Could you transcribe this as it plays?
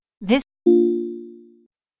This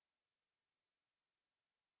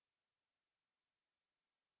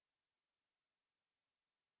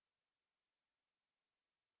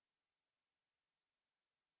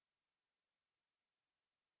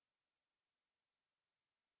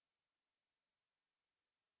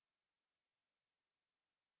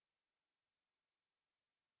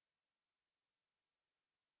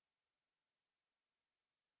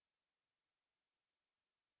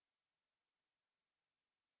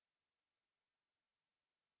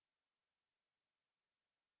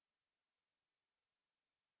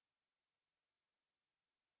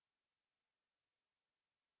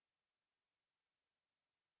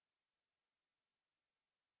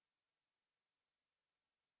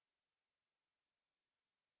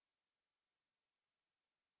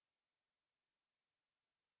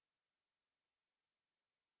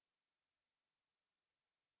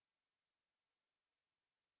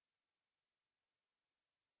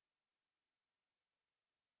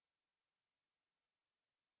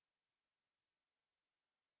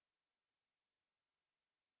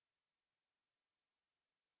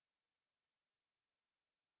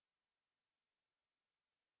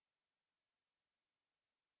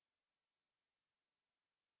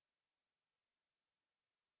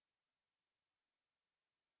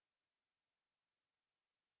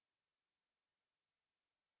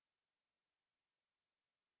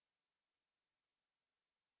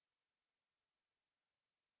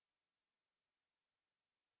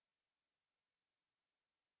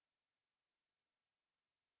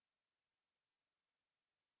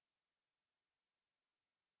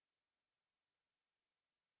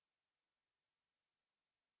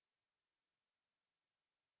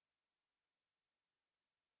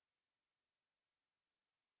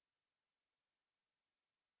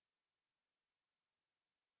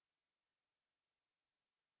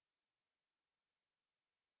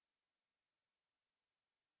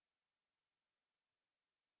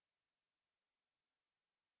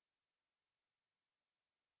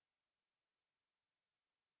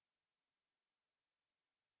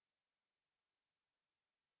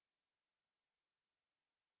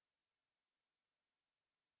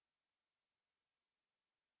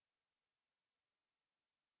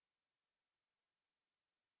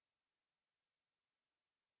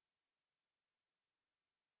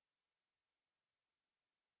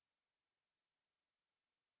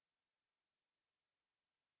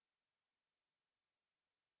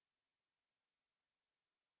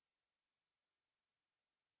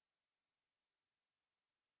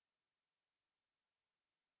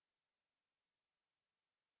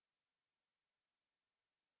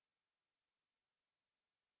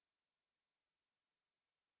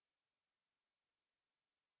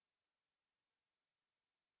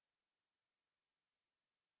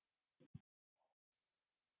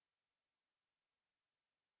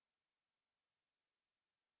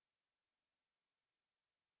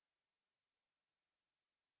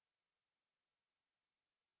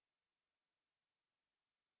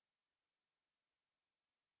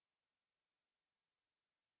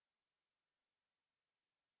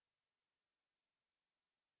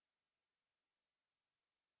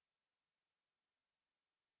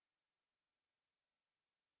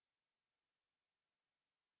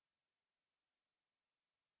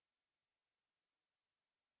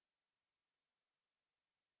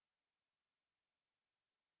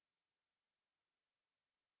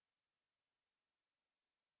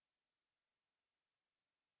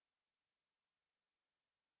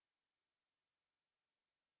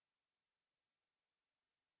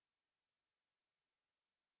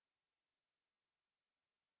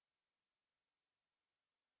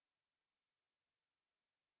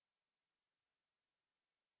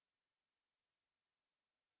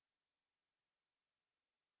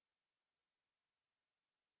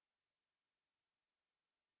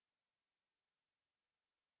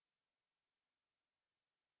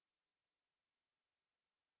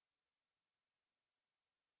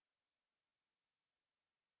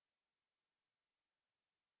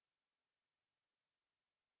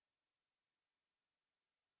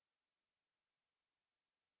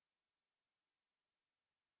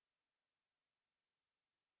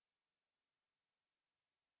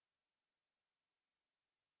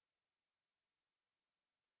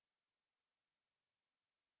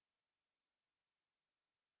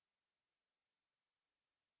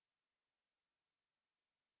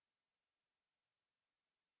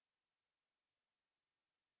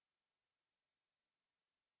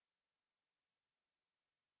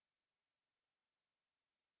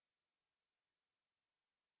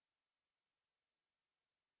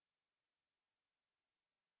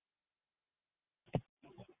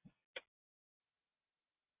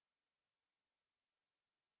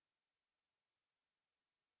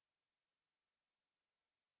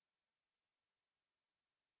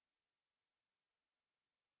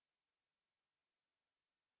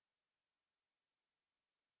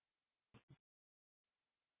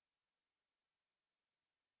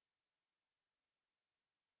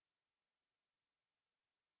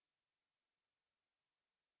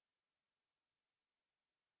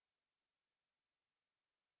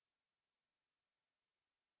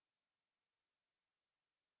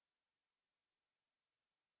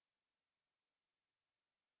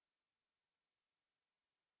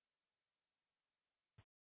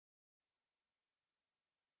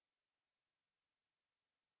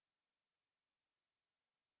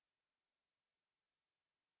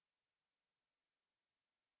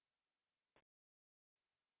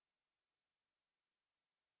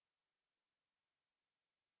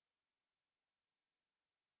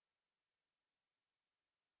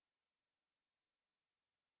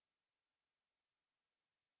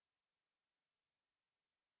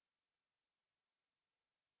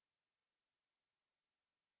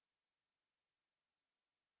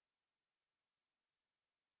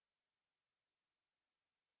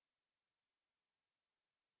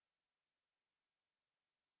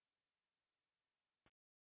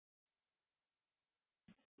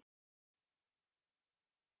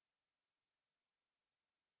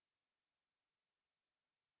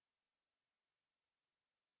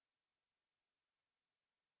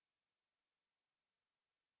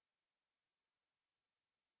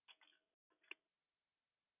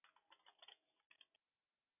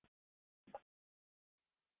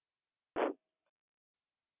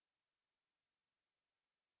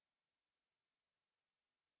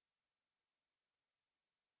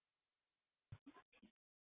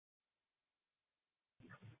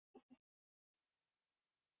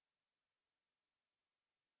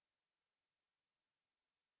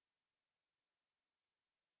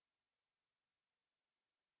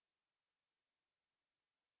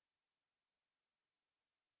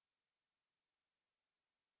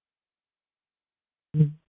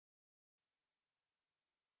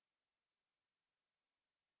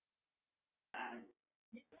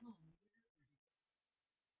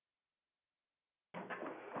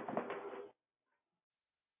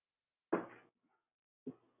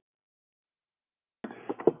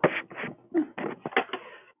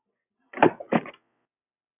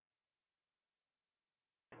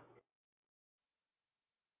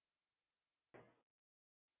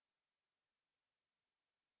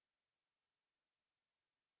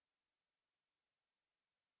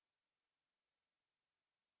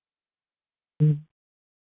Good.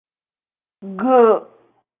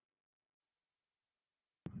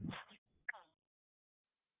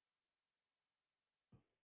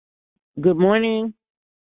 Good morning.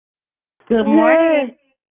 Good morning.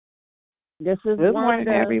 This is Good morning,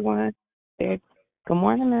 Wanda. everyone. Good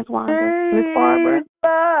morning, Miss Wanda. Miss Barbara.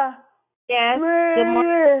 Yes. Good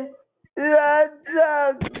morning. Yes.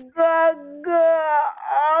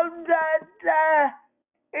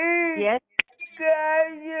 Yes.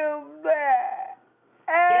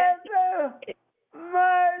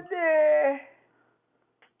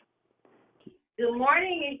 Good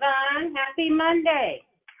morning, Yvonne. Happy Monday.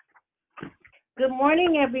 Good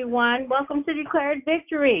morning, everyone. Welcome to Declared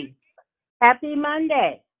Victory. Happy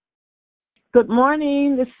Monday. Good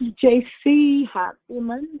morning. This is JC. Happy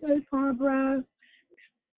Monday, Barbara.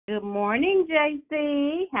 Good morning,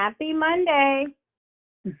 JC. Happy Monday.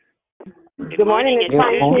 Good morning, it's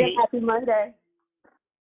Susie. Happy Monday.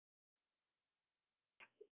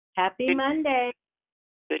 Happy Monday.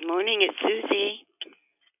 Good morning, it's Susie.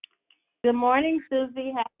 Good morning,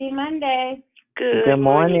 Susie. Happy Monday. Good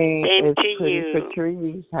morning. Same It's to Pretty you.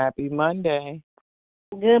 Patrice. Happy Monday.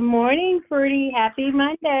 Good morning, Fruity. Happy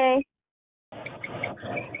Monday.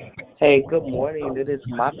 Hey, good morning. It is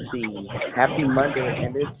Moxie. Happy Monday,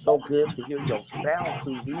 and it's so good to hear your sound,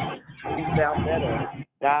 Susie. You sound better.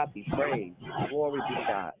 God be praised. Glory be to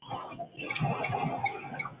God.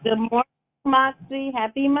 Good morning, Moxie.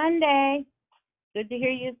 Happy Monday. Good to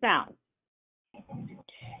hear you sound.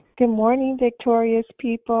 Good morning, victorious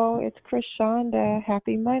people. It's Krishanda.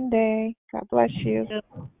 Happy Monday. God bless you.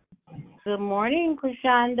 Good morning,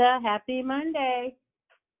 Krishanda. Happy Monday.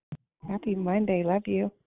 Happy Monday. Love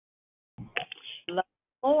you. Love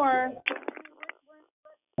more.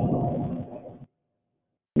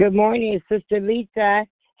 Good morning, Sister Lisa.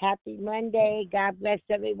 Happy Monday. God bless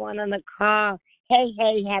everyone on the call.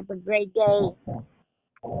 Hey, have a great day.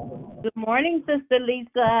 Good morning, Sister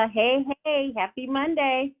Lisa. Hey. Happy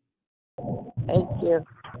Monday. Thank you.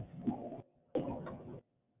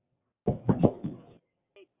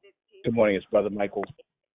 Good morning, it's Brother Michael.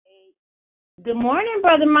 Good morning,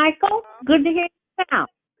 Brother Michael. Good to hear you sound.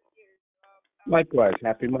 Likewise,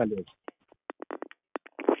 happy Monday.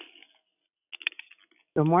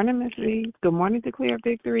 Good morning, Miss Reed. Good morning, Declare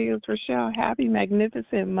Victory. It's Rochelle. Happy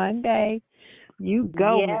magnificent Monday. You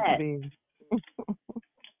go, Yes. Miss B.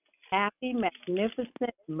 Happy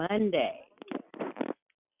magnificent Monday.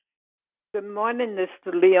 Good morning,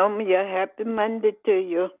 Mr. Leomia. Happy Monday to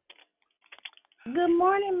you. Good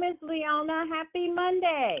morning, Miss Leona. Happy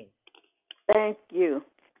Monday. Thank you.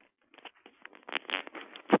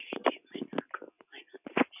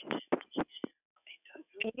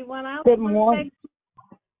 Anyone else? Good morning.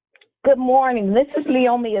 Good morning. This is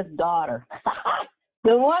Leomia's daughter.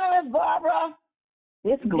 Good morning, Miss Barbara.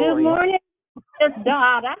 It's Gloria. Good morning, Miss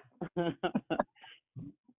daughter.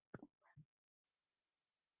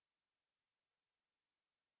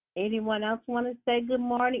 Anyone else want to say good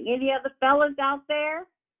morning? Any other fellas out there?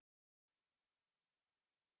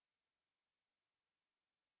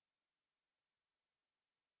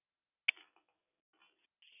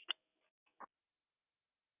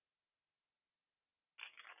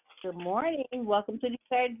 Good morning. Welcome to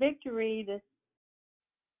Declared Victory.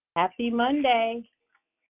 Happy Monday.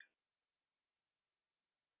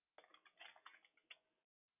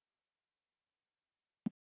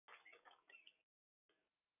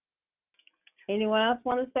 Anyone else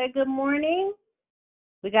want to say good morning?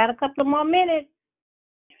 We got a couple of more minutes.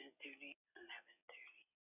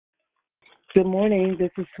 Good morning.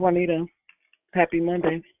 This is Juanita. Happy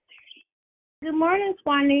Monday. Good morning,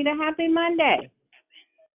 Juanita. Happy Monday.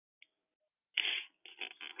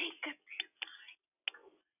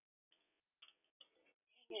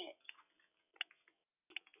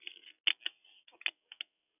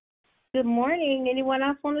 Good morning. Anyone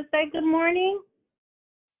else want to say good morning?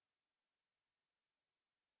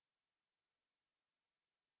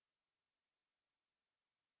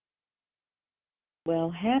 Well,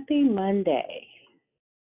 happy Monday.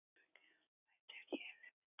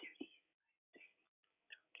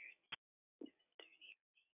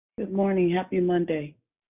 Good morning. Happy Monday.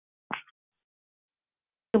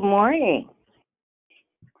 Good morning.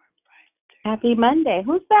 Happy Monday.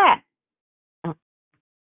 Who's that?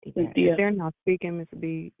 If they're not speaking, Miss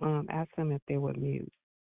B, ask them if they would mute.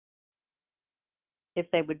 If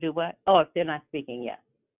they would do what? Oh, if they're not speaking yet.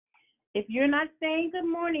 If you're not saying good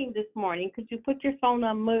morning this morning, could you put your phone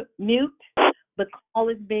on mute? The call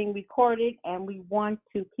is being recorded, and we want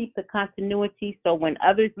to keep the continuity so when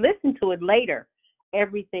others listen to it later,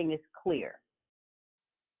 everything is clear.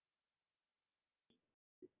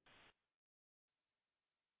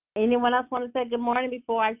 Anyone else want to say good morning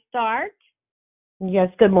before I start? Yes,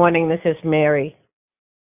 good morning. This is Mary.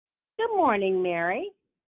 Good morning, Mary.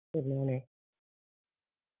 Good morning.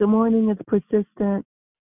 Good morning, it's Persistent.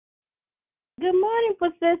 Good morning,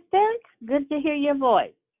 Persistent. Good to hear your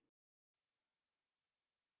voice.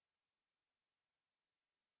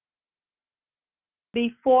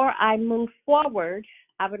 Before I move forward,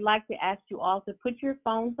 I would like to ask you all to put your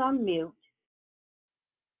phones on mute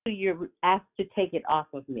so you're asked to take it off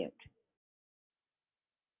of mute.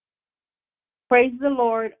 Praise the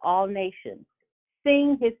Lord, all nations.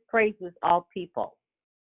 Sing his praises, all people.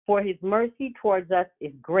 For his mercy towards us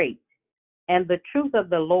is great, and the truth of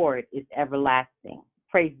the Lord is everlasting.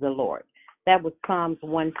 Praise the Lord. That was Psalms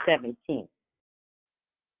 117.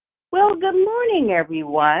 Well, good morning,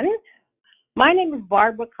 everyone. My name is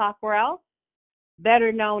Barbara Cockrell,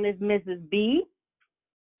 better known as Mrs. B.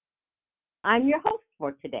 I'm your host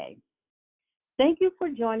for today. Thank you for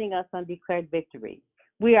joining us on Declared Victory.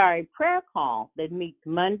 We are a prayer call that meets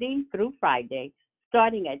Monday through Friday,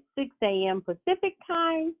 starting at 6 a.m. Pacific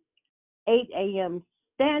Time, 8 a.m.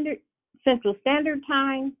 Central Standard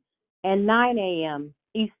Time, and 9 a.m.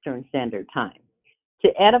 Eastern Standard Time, to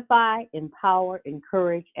edify, empower,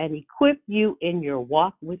 encourage, and equip you in your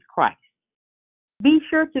walk with Christ. Be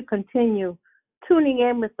sure to continue tuning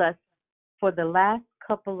in with us for the last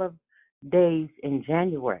couple of days in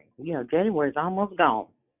January. You know, January is almost gone.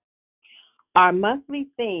 Our monthly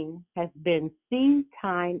theme has been seed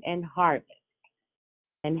time and harvest.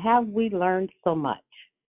 And have we learned so much?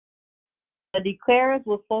 The declarers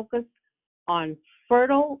will focus on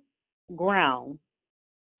fertile ground,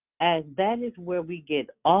 as that is where we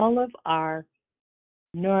get all of our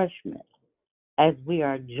nourishment as we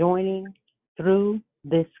are joining through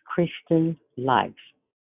this Christian life.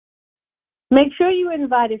 Make sure you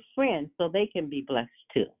invite a friend so they can be blessed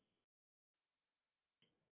too.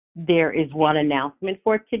 There is one announcement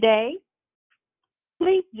for today.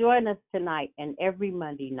 Please join us tonight and every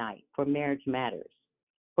Monday night for Marriage Matters,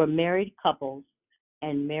 for married couples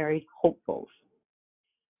and married hopefuls.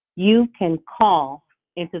 You can call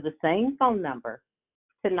into the same phone number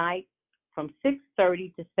tonight from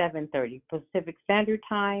 6:30 to 7:30 Pacific Standard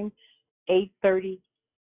Time, 8:30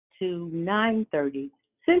 to 9:30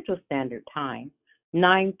 Central Standard Time,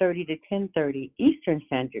 9:30 to 10:30 Eastern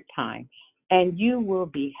Standard Time, and you will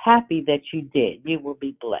be happy that you did. You will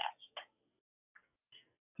be blessed.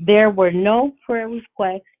 There were no prayer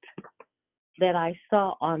requests that I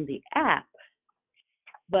saw on the app,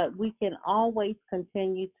 but we can always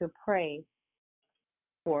continue to pray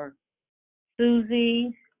for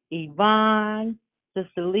Susie, Yvonne,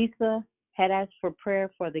 Sister Lisa had asked for prayer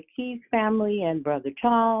for the Keys family and Brother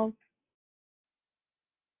Charles.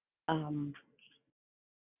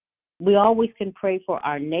 We always can pray for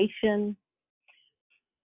our nation,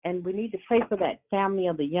 and we need to pray for that family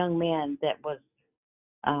of the young man that was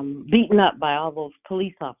beaten up by all those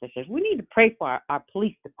police officers. We need to pray for our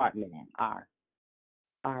police department and our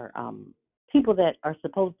people that are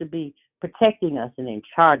supposed to be protecting us and in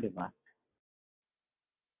charge of us.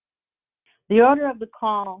 The order of the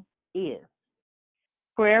call is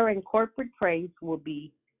prayer and corporate praise will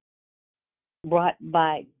be brought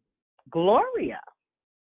by Gloria.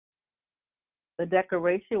 The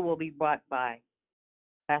decoration will be brought by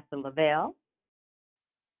Pastor Lavelle.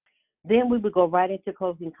 Then we will go right into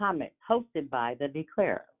closing comments, hosted by the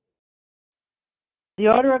declarer. The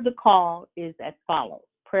order of the call is as follows.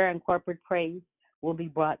 Prayer and corporate praise will be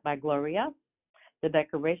brought by Gloria. The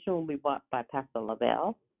decoration will be brought by Pastor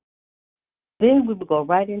Lavelle. Then we will go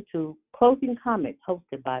right into closing comments,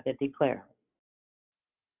 hosted by the declarer.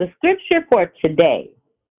 The scripture for today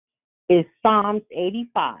is Psalms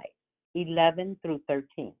 85, 11 through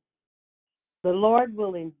 13. The Lord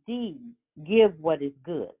will indeed give what is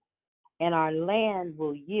good, and our land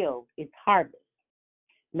will yield its harvest.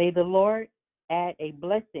 May the Lord add a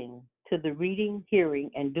blessing to the reading,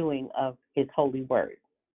 hearing, and doing of his holy word.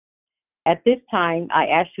 At this time, I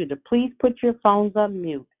ask you to please put your phones on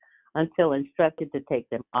mute until instructed to take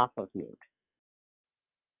them off of mute.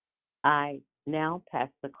 I now pass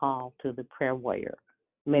the call to the prayer warrior.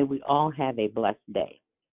 May we all have a blessed day.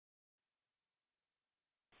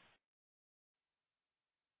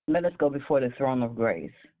 Let us go before the throne of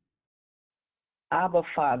grace. Abba,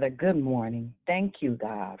 Father, good morning. Thank you,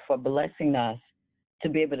 God, for blessing us to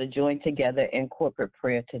be able to join together in corporate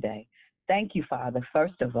prayer today. Thank you, Father,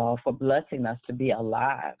 first of all, for blessing us to be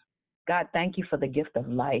alive. God, thank you for the gift of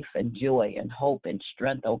life and joy and hope and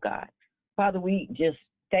strength, oh God. Father, we just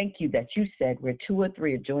thank you that you said where two or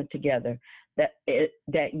three are joined together,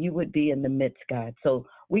 that you would be in the midst, God. So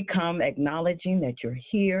we come acknowledging that you're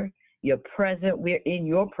here You're present. We're in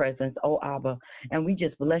your presence, oh Abba, and we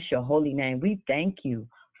just bless your holy name. We thank you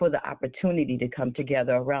for the opportunity to come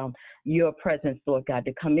together around your presence, Lord God,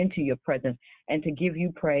 to come into your presence and to give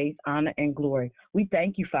you praise, honor, and glory. We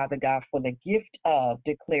thank you, Father God, for the gift of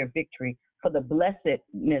Declare Victory, for the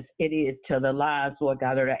blessedness it is to the lives, Lord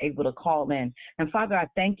God, that are able to call in. And Father, I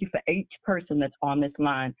thank you for each person that's on this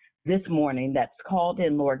line this morning that's called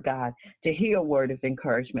in, Lord God, to hear a word of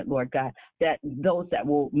encouragement, Lord God, that those that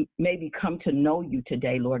will maybe come to know you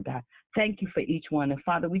today, Lord God. Thank you for each one. And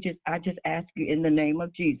Father, I just ask you in the name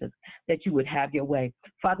of Jesus that you would have your way.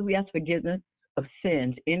 Father, we ask forgiveness of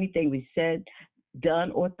sins, anything we said,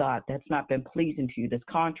 done, or thought that's not been pleasing to you, that's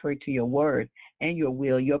contrary to your word and your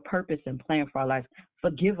will, your purpose and plan for our lives.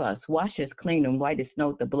 Forgive us. Wash us clean and white as snow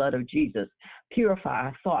with the blood of Jesus. Purify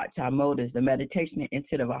our thoughts, our motives, the meditation and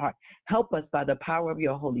intent of our heart. Help us by the power of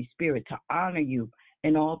your Holy Spirit to honor you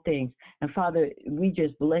in all things. And Father, we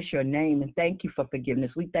just bless your name and thank you for forgiveness.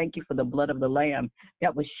 We thank you for the blood of the Lamb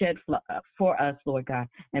that was shed for us, Lord God.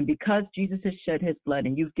 And because Jesus has shed his blood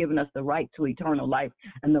and you've given us the right to eternal life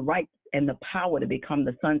and the right and the power to become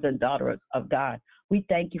the sons and daughters of God, we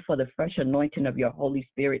thank you for the fresh anointing of your Holy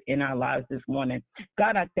Spirit in our lives this morning.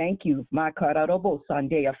 God, I thank you, my Kararobo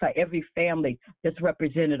Sunday, for every family that's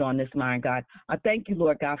represented on this line, God. I thank you,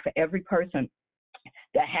 Lord God, for every person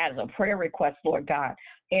that has a prayer request, Lord God,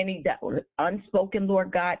 any that were unspoken,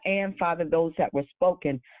 Lord God, and Father, those that were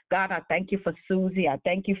spoken. God, I thank you for Susie. I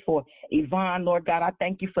thank you for Yvonne, Lord God. I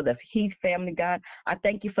thank you for the Heath family, God. I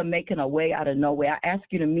thank you for making a way out of nowhere. I ask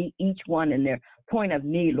you to meet each one in their point of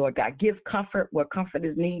need, Lord God. Give comfort where comfort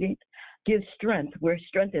is needed. Give strength where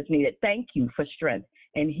strength is needed. Thank you for strength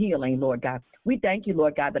and healing, Lord God. We thank you,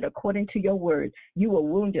 Lord God, that according to your word, you were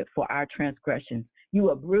wounded for our transgressions. You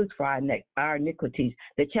were bruised for our iniquities.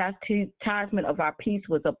 The chastisement of our peace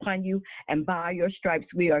was upon you, and by your stripes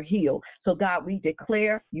we are healed. So, God, we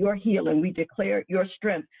declare your healing. We declare your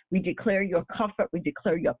strength. We declare your comfort. We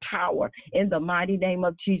declare your power in the mighty name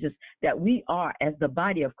of Jesus, that we are, as the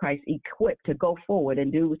body of Christ, equipped to go forward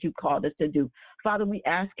and do what you called us to do. Father, we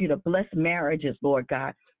ask you to bless marriages, Lord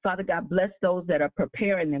God. Father God, bless those that are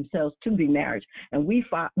preparing themselves to be married. And we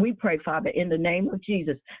pray, Father, in the name of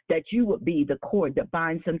Jesus, that you would be the cord that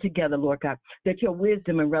binds them together, Lord God, that your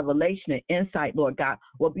wisdom and revelation and insight, Lord God,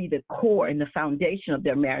 will be the core and the foundation of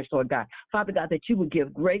their marriage, Lord God. Father God, that you would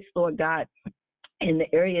give grace, Lord God, in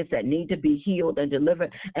the areas that need to be healed and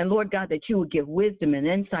delivered. And Lord God, that you would give wisdom and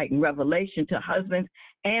insight and revelation to husbands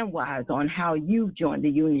and wives on how you've joined the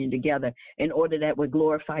union together in order that would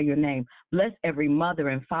glorify your name. Bless every mother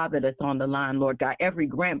and father that's on the line, Lord God, every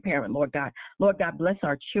grandparent, Lord God. Lord God, bless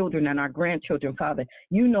our children and our grandchildren, Father.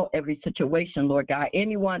 You know every situation, Lord God.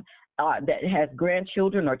 Anyone that has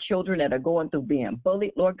grandchildren or children that are going through being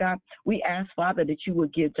bullied, Lord God, we ask, Father, that you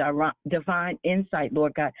would give divine insight,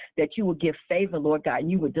 Lord God, that you would give favor, Lord God, and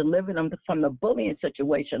you would deliver them from the bullying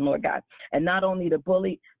situation, Lord God. And not only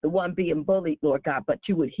the one being bullied, Lord God, but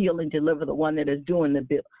you would heal and deliver the one that is doing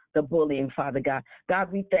the bullying, Father God.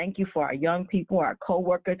 God, we thank you for our young people, our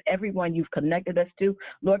co-workers, everyone you've connected us to,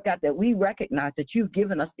 Lord God, that we recognize that you've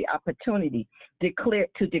given us the opportunity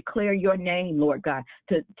to declare your name, Lord God,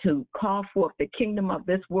 to call forth the kingdom of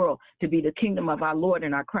this world to be the kingdom of our Lord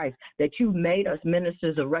and our Christ, that you've made us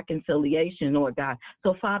ministers of reconciliation, Lord God.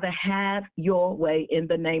 So, Father, have your way in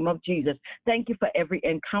the name of Jesus. Thank you for every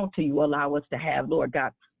encounter you allow us to have, Lord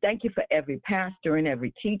God. Thank you for every pastor and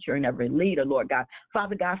every teacher and every leader, Lord God.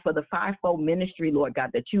 Father God, for the fivefold ministry, Lord God,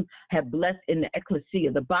 that you have blessed in the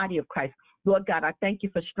ecclesia, the body of Christ. Lord God, I thank you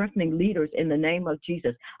for strengthening leaders in the name of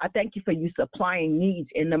Jesus. I thank you for you supplying needs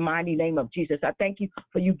in the mighty name of Jesus. I thank you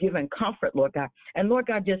for you giving comfort, Lord God. And Lord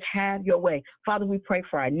God, just have your way. Father, we pray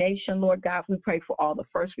for our nation, Lord God. We pray for all the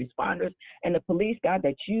first responders and the police, God,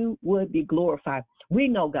 that you would be glorified. We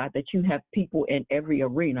know, God, that you have people in every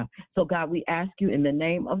arena. So, God, we ask you in the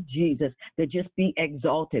name of Jesus to just be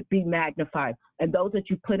exalted, be magnified. And those that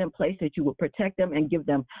you put in place, that you will protect them and give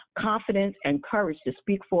them confidence and courage to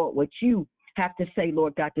speak for what you have to say,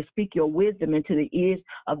 Lord God, to speak your wisdom into the ears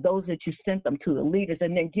of those that you sent them to, the leaders,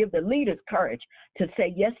 and then give the leaders courage to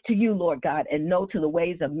say yes to you, Lord God, and no to the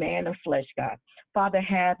ways of man and flesh, God. Father,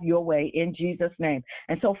 have your way in Jesus' name.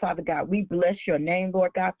 And so, Father God, we bless your name,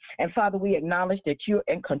 Lord God. And Father, we acknowledge that you're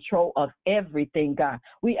in control of everything, God.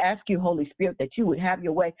 We ask you, Holy Spirit, that you would have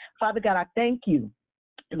your way. Father God, I thank you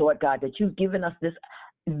Lord God, that you've given us this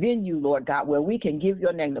venue, Lord God, where we can give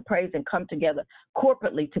your name the praise and come together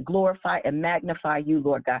corporately to glorify and magnify you,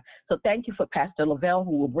 Lord God. So thank you for Pastor Lavelle,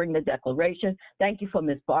 who will bring the declaration. Thank you for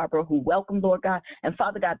Miss Barbara, who welcomed, Lord God. And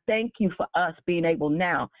Father God, thank you for us being able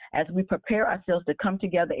now, as we prepare ourselves to come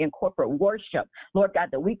together in corporate worship, Lord God,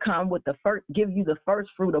 that we come with give you the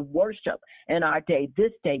first fruit of worship in our day,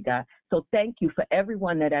 this day, God. So thank you for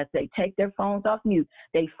everyone that as they take their phones off mute,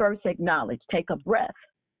 they first acknowledge, take a breath,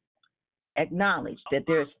 acknowledge that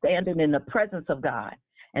they're standing in the presence of God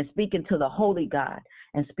and speaking to the holy God,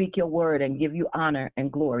 and speak your word and give you honor and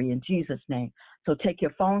glory in Jesus' name. So take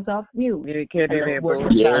your phones off mute and let's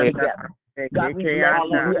worship God together. God, we bless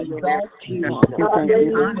you, we exalt you, we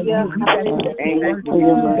honor you, we thank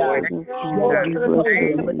you for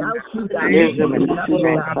God. Without you, God, we can do nothing,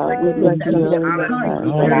 God. We bless you,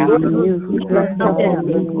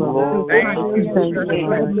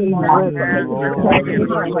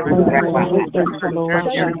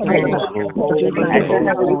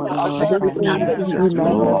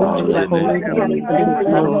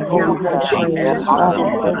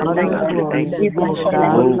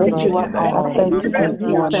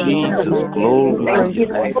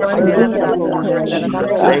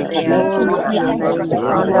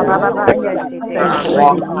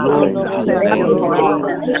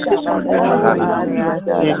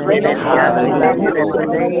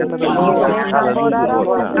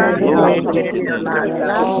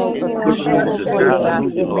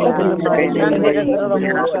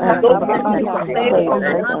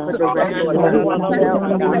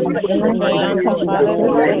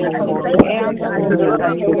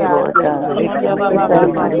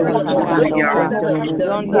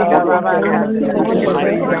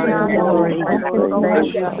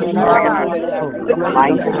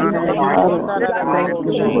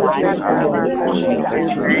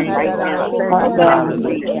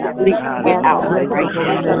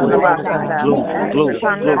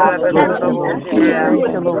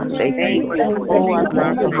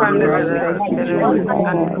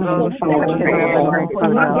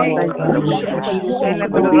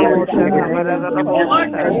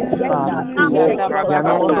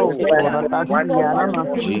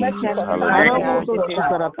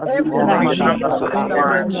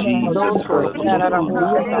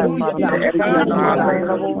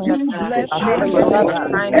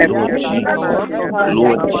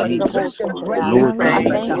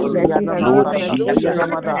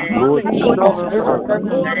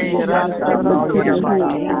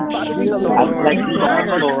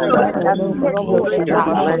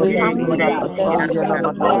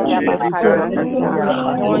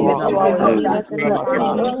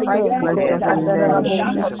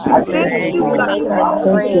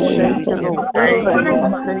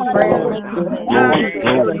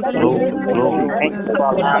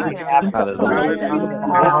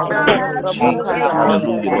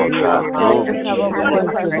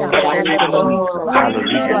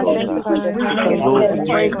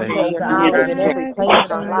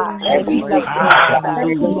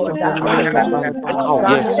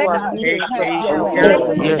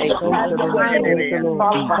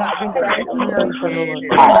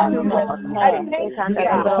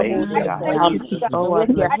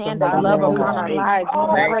 with your hand of love upon our lives.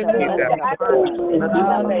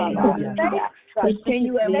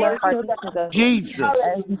 Continue and worship Jesus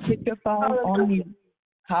as you put your phone on mute.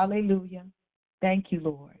 Hallelujah. Thank you,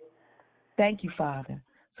 Lord. Thank you, Father.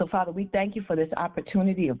 So, Father, we thank you for this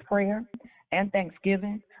opportunity of prayer and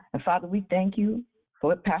thanksgiving. And, Father, we thank you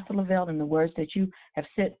for Pastor Lavelle and the words that you have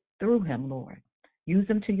said through him, Lord. Use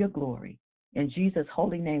them to your glory. In Jesus'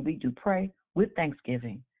 holy name, we do pray with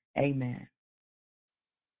thanksgiving. Amen.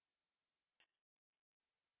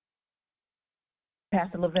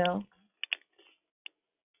 Pastor Lavelle.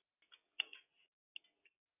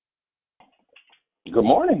 Good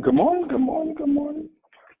morning, good morning, good morning, good morning.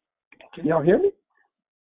 Can y'all hear me?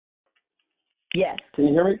 Yes. Can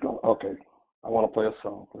you hear me? Okay. I want to play a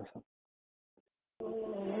song. Listen.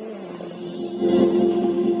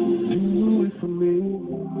 Do it for me.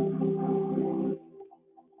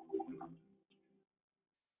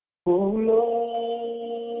 Oh, Lord.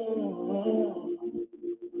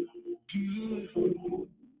 Do it for me.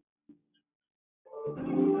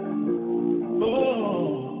 Oh,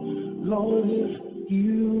 Lord, if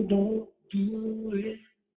you don't do it,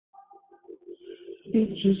 it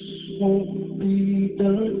just won't be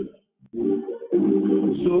done.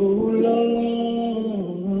 So, Lord,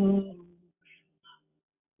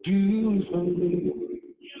 do it for me.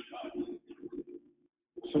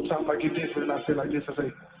 Sometimes I get different and I say like this, I say,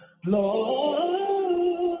 Lord,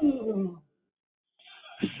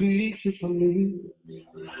 fix it for me.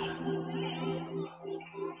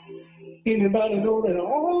 Anybody know that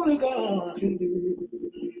only God can do?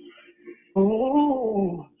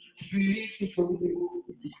 Oh, fix it for me.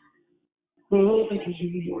 Oh, thank you,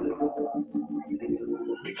 Jesus.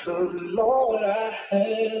 Because, Lord, I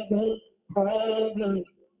have a problem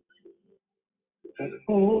that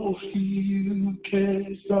only you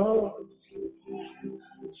can solve.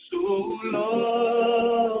 So,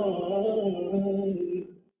 Lord,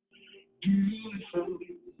 do it for me.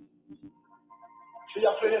 So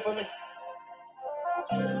y'all play that for me?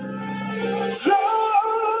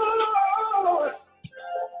 Lord,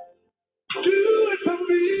 do it for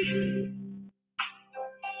me.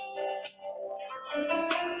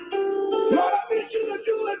 Lord, I need you to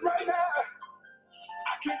do it right now. I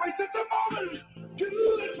can't wait till tomorrow. Do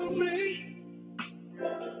it for me.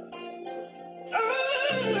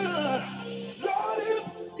 Lord, if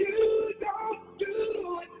you don't do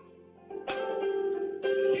it,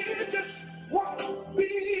 it just won't be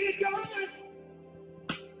done.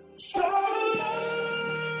 So,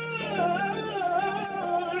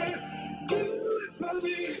 do it for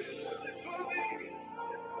me.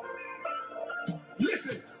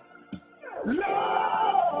 Listen. Lord,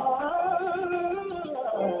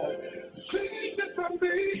 sing it for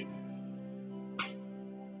me.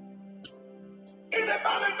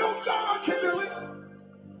 Anybody know God can do it?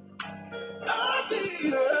 I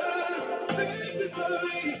need it. Sing it for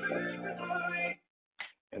me.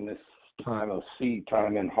 In this time of seed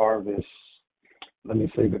time and harvest, let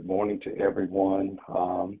me say good morning to everyone.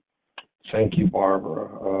 Thank you,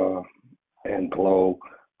 Barbara and Glo,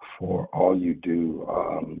 for all you do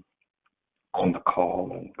on the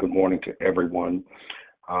call. And good morning to everyone.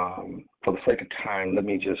 For the sake of time, let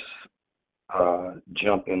me just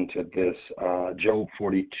jump into this. Job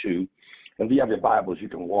 42. And if you have your Bibles, you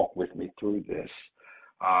can walk with me through this.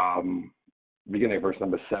 Beginning at verse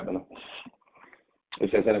number 7. It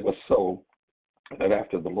says, and it was so that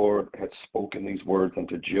after the Lord had spoken these words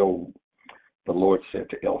unto Job, the Lord said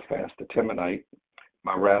to Eliphaz the Temanite,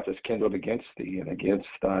 my wrath is kindled against thee and against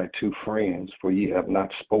thy 2 friends, for ye have not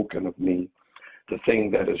spoken of me the thing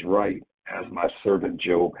that is right, as my servant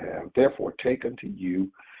Job have. Therefore take unto you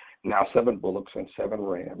now 7 bullocks and 7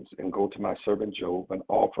 rams, and go to my servant Job, and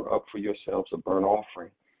offer up for yourselves a burnt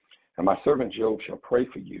offering. And my servant Job shall pray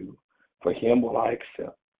for you, for him will I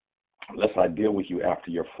accept, lest I deal with you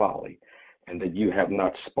after your folly, and that you have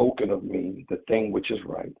not spoken of me the thing which is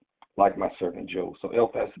right, like my servant Job. So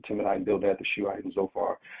Eliphaz the Temanite, Bildad the Shuhite, and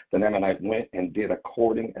Zophar the Naamanite went and did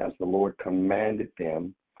according as the Lord commanded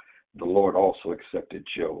them. The Lord also accepted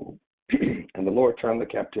Job. And the Lord turned the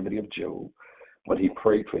captivity of Job when he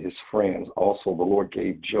prayed for his friends. Also the Lord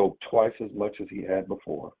gave Job twice as much as he had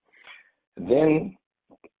before. Then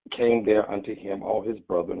came there unto him all his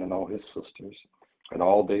brethren and all his sisters, and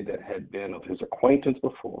all they that had been of his acquaintance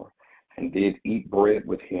before, and did eat bread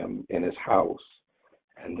with him in his house.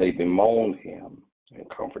 And they bemoaned him and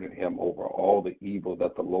comforted him over all the evil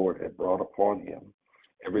that the Lord had brought upon him.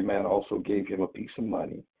 Every man also gave him a piece of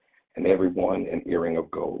money, and every one an earring of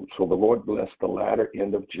gold. So the Lord blessed the latter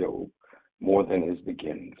end of Job more than his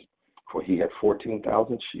beginnings, for he had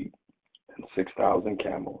 14,000 sheep, and 6,000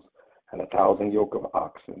 camels, and 1,000 yoke of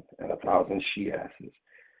oxen, and 1,000 she asses.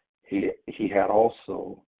 He had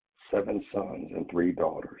also 7 sons and 3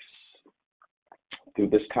 daughters. Through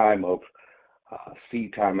this time of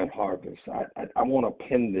seed time and harvest, I want to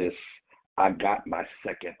pin this, I got my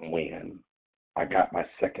second win. I got my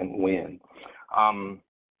second win.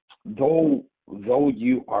 Though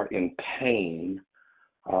you are in pain,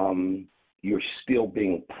 you're still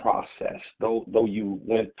being processed. Though you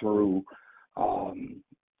went through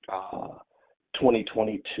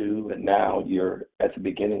 2022 and now you're at the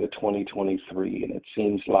beginning of 2023, and it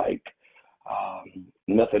seems like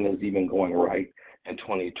nothing is even going right in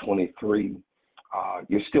 2023,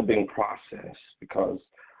 you're still being processed because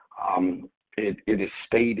it is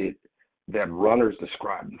stated that runners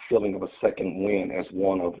describe the feeling of a second win as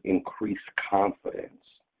one of increased confidence.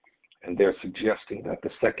 And they're suggesting that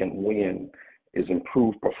the second win is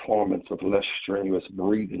improved performance of less strenuous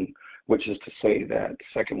breathing, which is to say that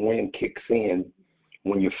second win kicks in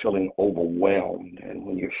when you're feeling overwhelmed and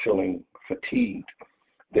when you're feeling fatigued.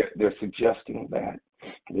 They're suggesting that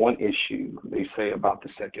one issue they say about the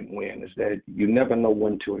second win is that you never know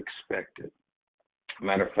when to expect it.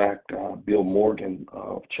 Matter of fact, Bill Morgan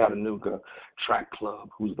of Chattanooga Track Club,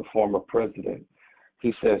 who's the former president,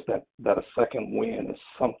 he says that a second win is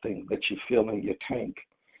something that you feel in your tank.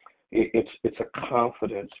 It's a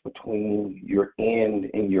confidence between your end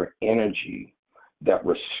and your energy that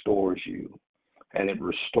restores you. and it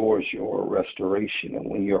restores your restoration. And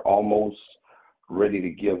when you're almost ready to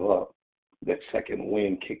give up, that second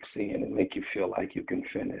wind kicks in and make you feel like you can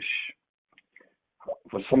finish.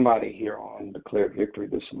 For somebody here on Declared Victory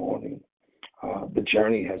this morning, the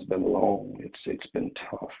journey has been long. It's been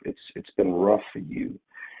tough. It's been rough for you.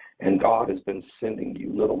 And God has been sending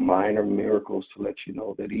you little minor miracles to let you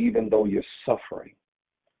know that even though you're suffering,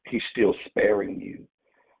 He's still sparing you.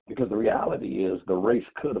 Because the reality is the race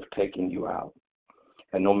could have taken you out.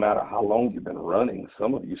 And no matter how long you've been running,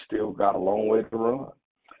 some of you still got a long way to run.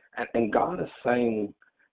 And God is saying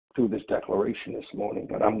through this declaration this morning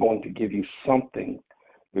that I'm going to give you something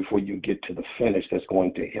before you get to the finish that's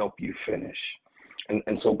going to help you finish.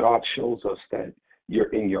 And so God shows us that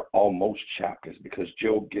you're in your almost chapters, because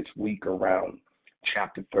Job gets weak around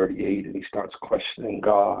chapter 38 and he starts questioning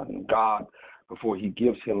God. And God, before he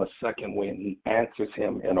gives him a second wind, he answers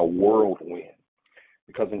him in a whirlwind.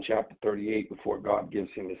 Because in chapter 38, before God gives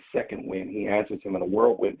him his second wind, he answers him in a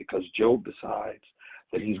whirlwind because Job decides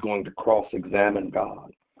that he's going to cross-examine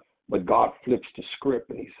God. But God flips the script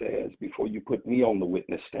and he says, before you put me on the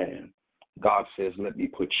witness stand, God says, let me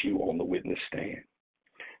put you on the witness stand.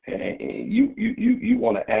 And you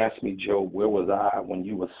want to ask me, Job, where was I when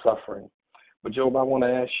you were suffering? But Job, I want to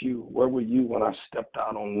ask you, where were you when I stepped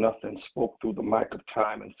out on nothing, spoke through the mic of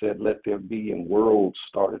time and said, let there be, and worlds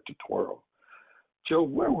started to twirl?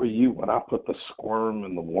 Job, where were you when I put the squirm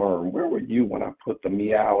and the worm? Where were you when I put the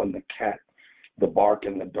meow and the cat, the bark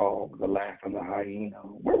and the dog, the laugh and the hyena?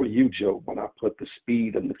 Where were you, Job, when I put the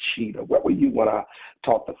speed and the cheetah? Where were you when I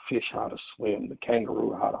taught the fish how to swim, the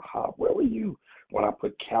kangaroo how to hop? Where were you when I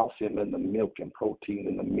put calcium in the milk and protein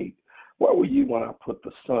in the meat? Where were you when I put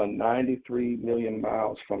the sun 93 million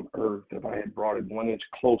miles from Earth? If I had brought it 1 inch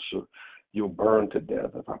closer, you'll burn to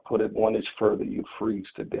death. If I put it 1 inch further, you'd freeze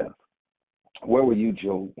to death. Where were you,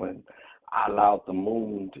 Job, when I allowed the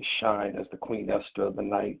moon to shine as the Queen Esther of the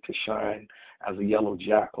night, to shine as a yellow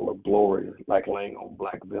jackal of glory, like laying on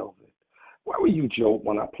black velvet? Where were you, Job,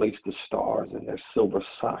 when I placed the stars in their silver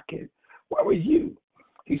socket? Where were you?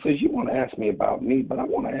 He says, you want to ask me about me, but I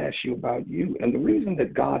want to ask you about you. And the reason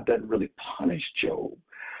that God doesn't really punish Job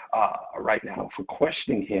right now for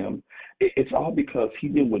questioning him, it's all because he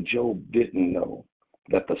knew what Job didn't know,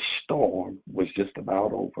 that the storm was just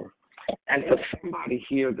about over. And for somebody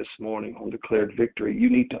here this morning on Declared Victory, you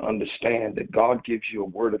need to understand that God gives you a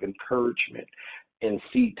word of encouragement in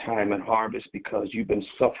seed time and harvest because you've been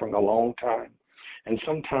suffering a long time. And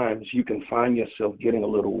sometimes you can find yourself getting a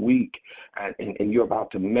little weak and you're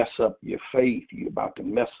about to mess up your faith. You're about to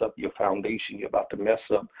mess up your foundation. You're about to mess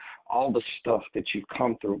up all the stuff that you've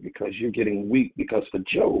come through because you're getting weak, because for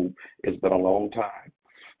Job, it's been a long time.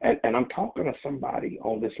 And I'm talking to somebody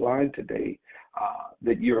on this line today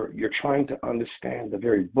that you're trying to understand the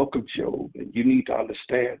very book of Job. And you need to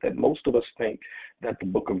understand that most of us think that the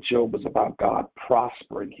book of Job is about God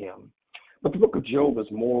prospering him. But the book of Job is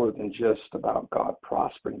more than just about God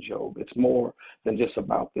prospering Job. It's more than just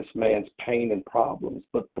about this man's pain and problems.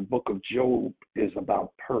 But the book of Job is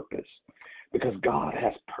about purpose, because God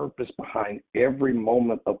has purpose behind every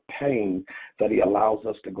moment of pain that he allows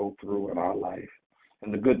us to go through in our life.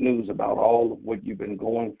 And the good news about all of what you've been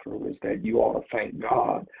going through is that you ought to thank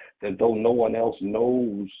God that though no one else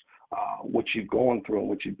knows what you've gone through and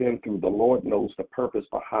what you've been through, the Lord knows the purpose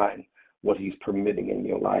behind what he's permitting in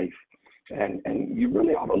your life. And you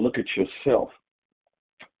really ought to look at yourself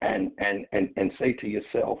and say to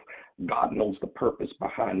yourself, God knows the purpose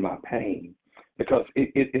behind my pain. Because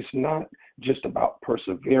it's not just about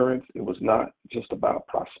perseverance. It was not just about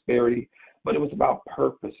prosperity, but it was about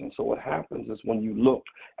purpose. And so what happens is when you look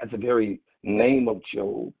at the very name of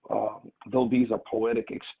Job, though these are poetic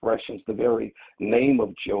expressions, the very name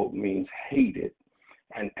of Job means hated.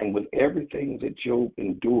 And with everything that Job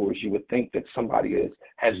endures, you would think that somebody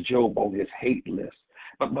has Job on his hate list.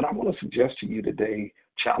 But I want to suggest to you today,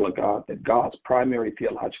 child of God, that God's primary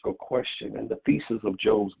theological question and the thesis of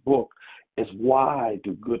Job's book is, why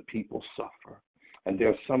do good people suffer? And there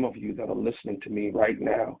are some of you that are listening to me right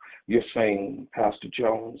now. You're saying, Pastor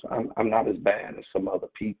Jones, I'm not as bad as some other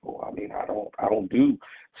people. I mean, I don't do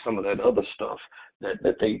some of that other stuff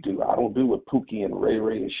that they do. I don't do what Pookie and Ray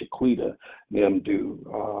Ray and Shaquita them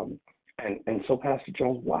do. And so, Pastor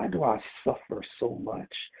Jones, why do I suffer so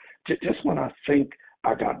much? Just when I think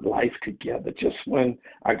I got life together, just when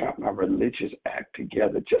I got my religious act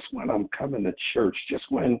together, just when I'm coming to church, just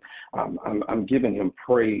when I'm giving him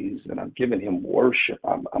praise and I'm giving him worship,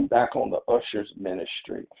 I'm back on the ushers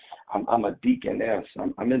ministry. I'm a deaconess.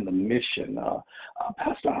 I'm in the mission.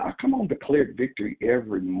 Pastor, I come on Declared Victory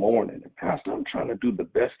every morning. And Pastor, I'm trying to do the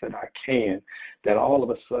best that I can, that all of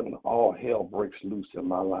a sudden all hell breaks loose in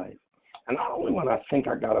my life. And not only when I think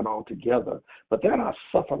I got it all together, but then I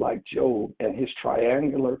suffer like Job, and his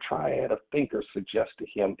triangular triad of thinkers suggest to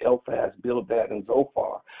him, Eliphaz, Bildad, and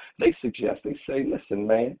Zophar. They say, listen,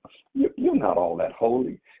 man, you're not all that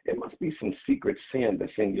holy. It must be some secret sin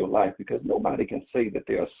that's in your life, because nobody can say that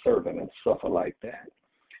they're a servant and suffer like that.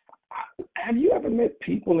 Have you ever met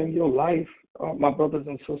people in your life, my brothers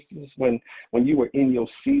and sisters, when you were in your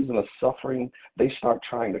season of suffering, they start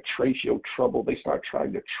trying to trace your trouble, they start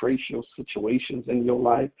trying to trace your situations in your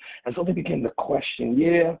life, and so they begin to question,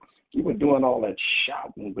 yeah, you were doing all that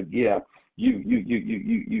shouting, but yeah,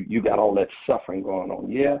 you got all that suffering going on.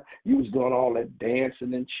 Yeah, you was doing all that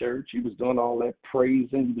dancing in church. You was doing all that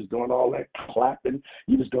praising. You was doing all that clapping.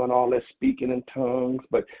 You was doing all that speaking in tongues.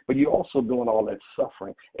 But you're also doing all that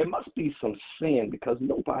suffering. It must be some sin, because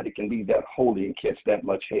nobody can be that holy and catch that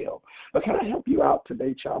much hell. But can I help you out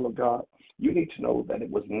today, child of God? You need to know that it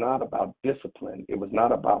was not about discipline. It was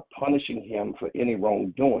not about punishing him for any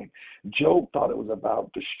wrongdoing. Job thought it was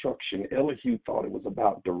about destruction. Elihu thought it was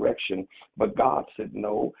about direction. But God said,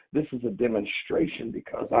 no, this is a demonstration,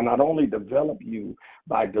 because I not only develop you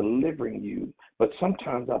by delivering you, but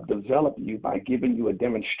sometimes I've developed you by giving you a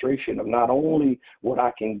demonstration of not only what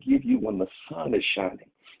I can give you when the sun is shining,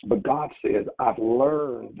 but God says, I've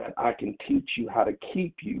learned that I can teach you how to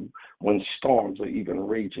keep you when storms are even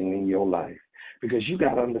raging in your life. Because you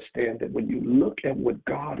got to understand that when you look at what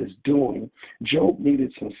God is doing, Job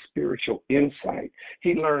needed some spiritual insight.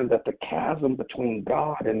 He learned that the chasm between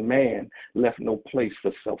God and man left no place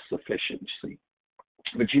for self-sufficiency.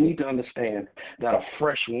 But you need to understand that a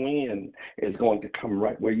fresh wind is going to come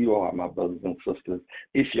right where you are, my brothers and sisters.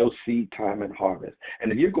 It's your seed time and harvest.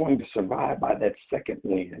 And if you're going to survive by that second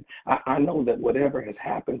wind, I know that whatever has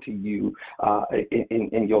happened to you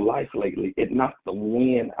in your life lately, it knocked the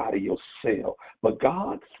wind out of your sail. But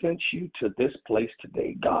God sent you to this place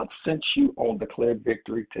today. God sent you on Declared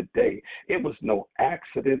Victory today. It was no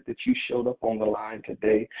accident that you showed up on the line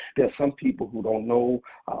today. There's some people who don't know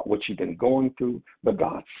what you've been going through, but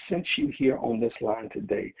God sent you here on this line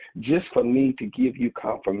today just for me to give you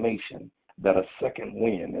confirmation that a second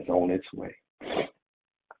wind is on its way.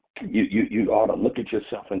 You ought to look at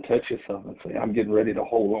yourself and touch yourself and say, I'm getting ready to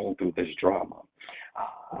hold on through this drama.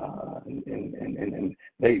 And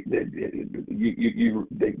they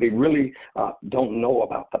really don't know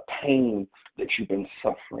about the pain that you've been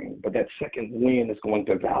suffering. But that second wind is going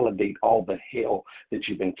to validate all the hell that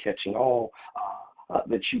you've been catching, all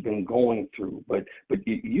that you've been going through, but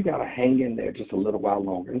you got to hang in there just a little while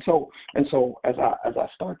longer. And so as I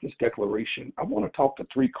start this declaration, I want to talk to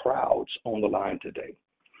three crowds on the line today.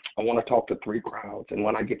 I want to talk to three crowds, and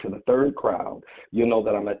when I get to the third crowd, you'll know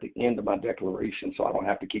that I'm at the end of my declaration, so I don't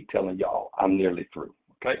have to keep telling y'all I'm nearly through.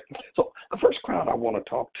 Okay. So the first crowd I want to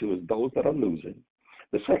talk to is those that are losing.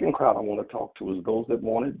 The second crowd I want to talk to is those that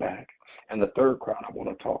want it back. And the third crowd I want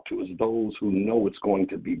to talk to is those who know it's going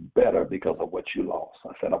to be better because of what you lost.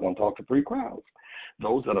 I said I want to talk to three crowds.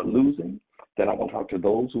 Those that are losing, then I want to talk to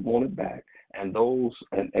those who want it back, and those,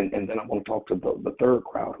 and then I want to talk to the third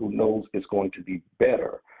crowd who knows it's going to be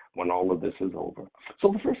better when all of this is over.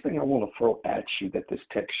 So the first thing I want to throw at you that this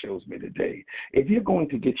text shows me today, if you're going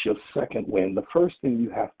to get your second win, the first thing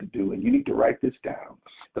you have to do, and you need to write this down,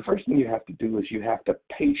 the first thing you have to do is you have to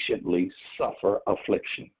patiently suffer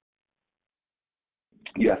affliction.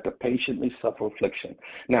 You have to patiently suffer affliction.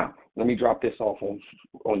 Now, let me drop this off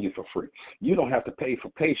on you for free. You don't have to pay for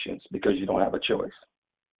patience because you don't have a choice.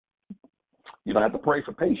 You don't have to pray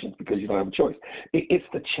for patience because you don't have a choice. It's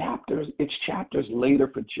chapters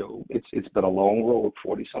later for Job. It's been a long road,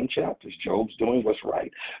 40-some chapters. Job's doing what's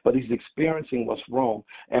right, but he's experiencing what's wrong.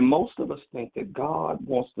 And most of us think that God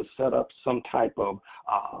wants to set up some type of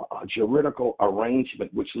juridical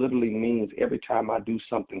arrangement, which literally means every time I do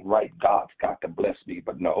something right, God's got to bless me.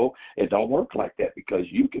 But no, it don't work like that, because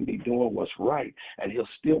you can be doing what's right, and he'll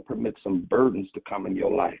still permit some burdens to come in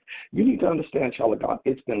your life. You need to understand, child of God,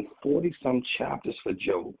 it's been 40-some chapters for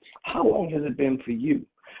Job. How long has it been for you?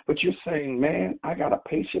 But you're saying, man, I got to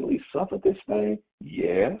patiently suffer this thing?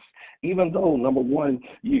 Yes. Even though, number one,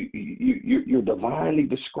 you're divinely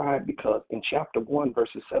described, because in chapter 1,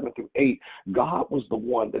 verses 7 through 8, God was the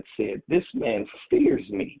one that said, this man fears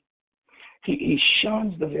me. He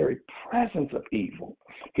shuns the very presence of evil.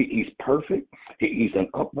 He's perfect. He's an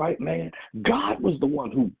upright man. God was the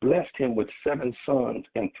one who blessed him with 7 sons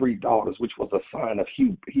and 3 daughters, which was a sign of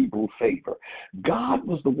Hebrew favor. God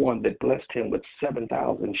was the one that blessed him with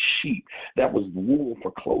 7,000 sheep. That was wool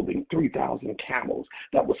for clothing, 3,000 camels.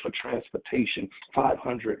 That was for transportation,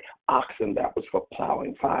 500 oxen. That was for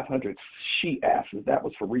plowing, 500 she-asses. That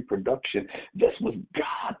was for reproduction. This was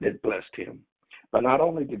God that blessed him. But not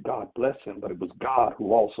only did God bless him, but it was God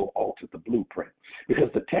who also altered the blueprint. Because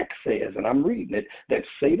the text says, and I'm reading it, that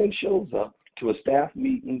Satan shows up to a staff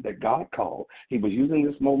meeting that God called. He was using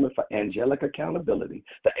this moment for angelic accountability.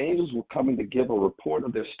 The angels were coming to give a report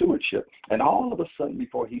of their stewardship. And all of a sudden,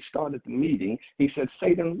 before he started the meeting, he said,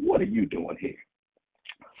 Satan, what are you doing here?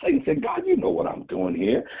 Satan said, God, you know what I'm doing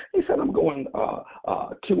here. He said, I'm going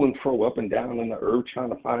to and fro, up and down in the earth, trying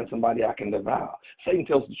to find somebody I can devour. Satan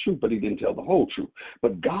tells the truth, but he didn't tell the whole truth.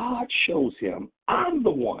 But God shows him, I'm the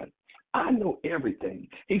one. I know everything.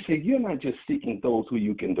 He said, you're not just seeking those who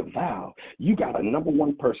you can devour. You got a number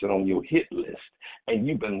 1 person on your hit list, and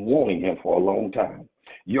you've been wanting him for a long time.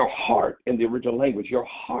 Your heart, in the original language, your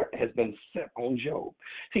heart has been set on Job.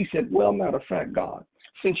 He said, well, matter of fact, God,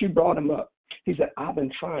 since you brought him up, he said, I've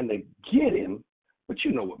been trying to get him, but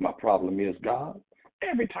you know what my problem is, God.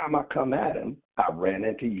 Every time I come at him, I ran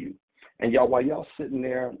into you. And y'all, while y'all sitting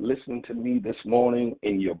there listening to me this morning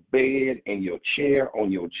in your bed, in your chair,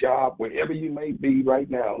 on your job, wherever you may be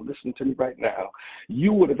right now, listening to me right now,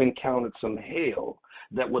 you would have encountered some hell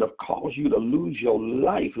that would have caused you to lose your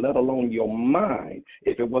life, let alone your mind,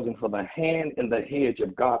 if it wasn't for the hand and the hedge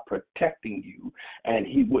of God protecting you, and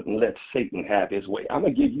he wouldn't let Satan have his way. I'm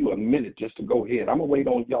going to give you a minute just to go ahead. I'm going to wait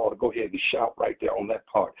on y'all to go ahead and shout right there on that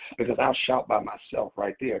part, because I'll shout by myself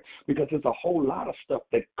right there, because there's a whole lot of stuff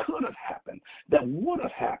that could have happened, that would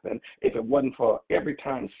have happened if it wasn't for every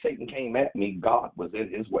time Satan came at me, God was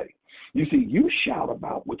in his way. You see, you shout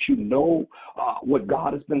about what you know, what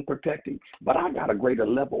God has been protecting, but I got a greater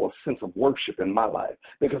level of sense of worship in my life,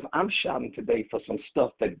 because I'm shouting today for some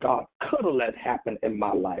stuff that God could have let happen in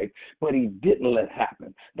my life, but he didn't let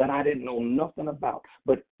happen, that I didn't know nothing about.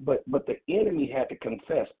 But the enemy had to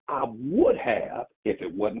confess, I would have if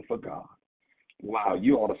it wasn't for God. Wow,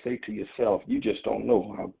 you ought to say to yourself, you just don't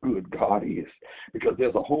know how good God is, because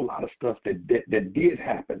there's a whole lot of stuff that did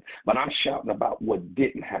happen, but I'm shouting about what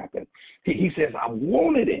didn't happen. He says, I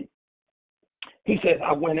wanted him. He says,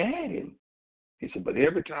 I went at him. He said, but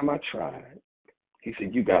every time I tried, he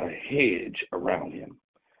said, you got a hedge around him.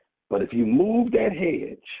 But if you move that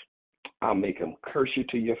hedge, I'll make him curse you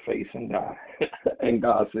to your face and die. And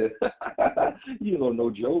God said, you don't know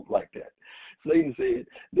Job like that. Satan said,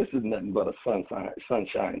 this is nothing but a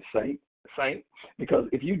sunshine saint, because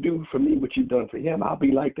if you do for me what you've done for him, I'll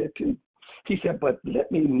be like that too. He said, but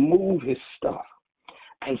let me move his stuff.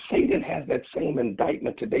 And Satan has that same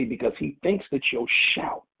indictment today, because he thinks that you'll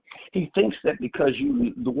shout. He thinks that because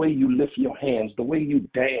the way you lift your hands, the way you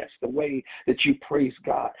dance, the way that you praise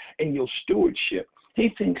God, and your stewardship, he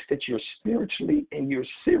thinks that your spiritually and your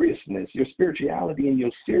seriousness, your spirituality and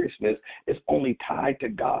your seriousness is only tied to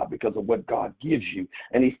God because of what God gives you.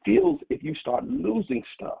 And he feels if you start losing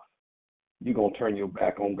stuff, you're going to turn your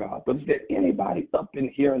back on God. But is there anybody up in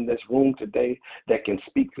here in this room today that can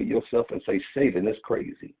speak for yourself and say, Satan is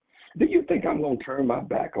crazy? Do you think I'm going to turn my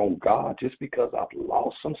back on God just because I've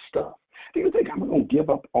lost some stuff? Do you think I'm going to give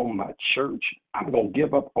up on my church? I'm going to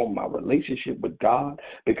give up on my relationship with God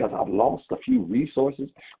because I've lost a few resources?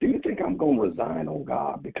 Do you think I'm going to resign on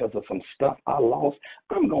God because of some stuff I lost?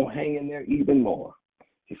 I'm going to hang in there even more.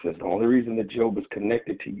 He says the only reason that Job is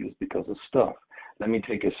connected to you is because of stuff. Let me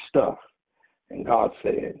take his stuff. And God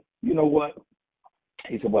said, you know what?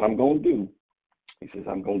 He said, what I'm going to do, he says,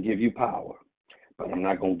 I'm going to give you power, but I'm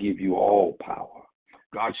not going to give you all power.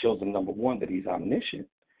 God shows him, number one, that he's omniscient.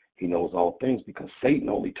 He knows all things, because Satan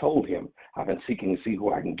only told him, I've been seeking to see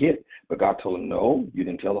who I can get. But God told him, no, you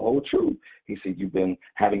didn't tell the whole truth. He said, you've been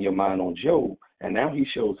having your mind on Job. And now he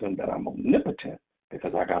shows him that I'm omnipotent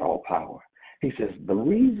because I got all power. He says, the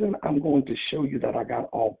reason I'm going to show you that I got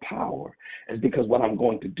all power is because what I'm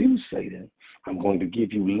going to do, Satan, I'm going to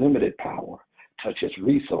give you limited power, touch his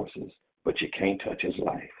resources, but you can't touch his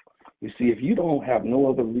life. You see, if you don't have no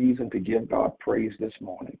other reason to give God praise this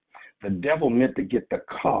morning, the devil meant to get the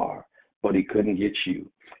car, but he couldn't get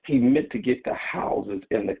you. He meant to get the houses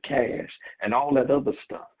and the cash and all that other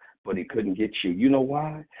stuff, but he couldn't get you. You know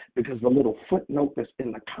why? Because the little footnote that's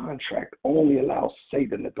in the contract only allows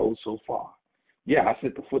Satan to go so far. Yeah, I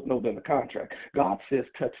said the footnote in the contract. God says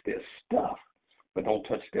touch their stuff, but don't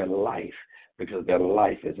touch their life because their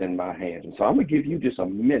life is in my hands. And so I'm going to give you just a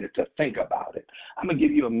minute to think about it. I'm going to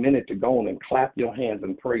give you a minute to go on and clap your hands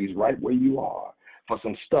and praise right where you are for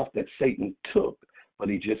some stuff that Satan took, but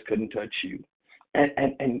he just couldn't touch you.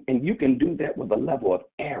 And you can do that with a level of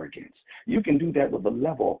arrogance. You can do that with a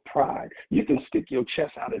level of pride. You can stick your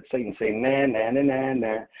chest out at Satan and say, nah, nah, nah, nah,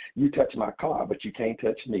 nah. You touch my car, but you can't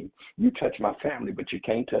touch me. You touch my family, but you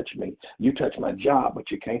can't touch me. You touch my job,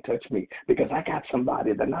 but you can't touch me. Because I got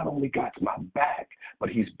somebody that not only got my back, but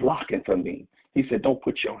he's blocking for me. He said, don't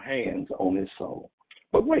put your hands on his soul.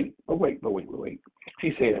 But wait.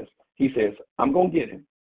 He says, I'm going to get him.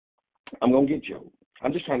 I'm going to get Job.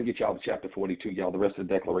 I'm just trying to get y'all to chapter 42, y'all. The rest of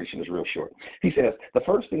the declaration is real short. He says, the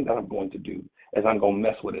first thing that I'm going to do is I'm going to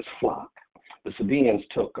mess with his flock. The Sabaeans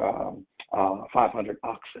took 500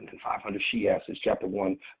 oxen and 500 she-asses, chapter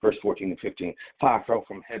 1, verse 14 and 15. Fire fell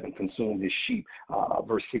from heaven, consumed his sheep,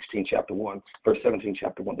 verse 16, chapter 1, verse 17,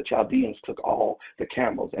 chapter 1. The Chaldeans took all the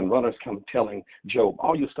camels, and runners come telling Job,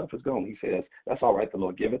 all your stuff is gone. He says, that's all right, the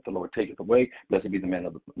Lord giveth, the Lord taketh away. Blessed be the name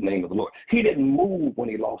of the Lord. He didn't move when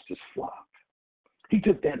he lost his flock. He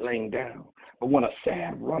took that laying down. But when a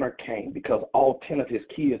sad runner came, because all 10 of his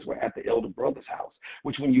kids were at the elder brother's house,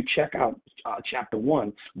 which when you check out chapter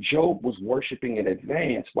 1, Job was worshiping in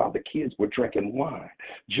advance while the kids were drinking wine.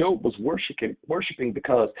 Job was worshiping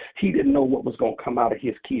because he didn't know what was going to come out of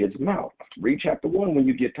his kids' mouth. Read chapter 1 when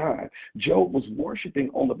you get time. Job was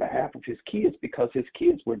worshiping on the behalf of his kids because his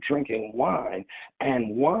kids were drinking wine,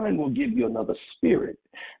 and wine will give you another spirit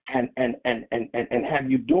and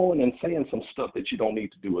have you doing and saying some stuff that you don't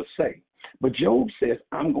need to do or say. But Job says,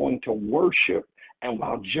 I'm going to worship. And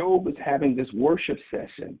while Job is having this worship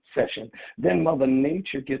session, then Mother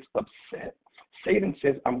Nature gets upset. Satan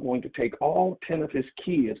says, I'm going to take all 10 of his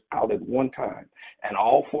kids out at one time. And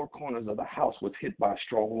all 4 corners of the house was hit by a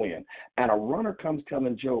strong wind. And a runner comes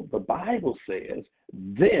telling Job, the Bible says,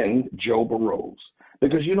 then Job arose.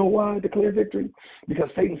 Because you know why I declare victory? Because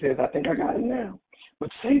Satan says, I think I got it now. But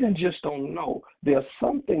Satan just don't know. There are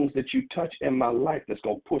some things that you touch in my life that's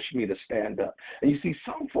going to push me to stand up. And you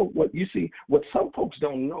see, what some folks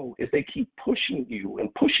don't know is they keep pushing you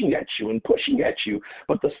and pushing at you and pushing at you,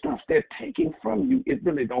 but the stuff they're taking from you, it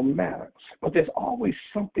really don't matter. But there's always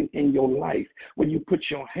something in your life when you put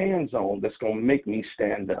your hands on that's going to make me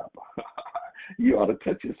stand up. You ought to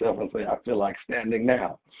touch yourself and say, I feel like standing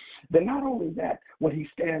now. Then not only that, when he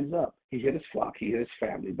stands up, he hit his flock, he hit his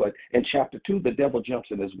family. But in chapter 2, the devil jumps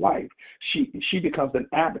in his wife. She becomes an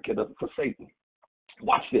advocate for Satan.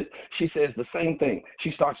 Watch this. She says the same thing.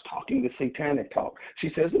 She starts talking the satanic talk.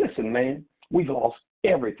 She says, listen, man, we've lost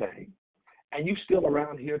everything. And you still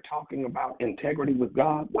around here talking about integrity with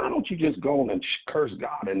God? Why don't you just go on and curse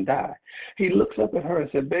God and die? He looks up at her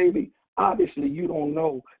and said, baby, obviously, you don't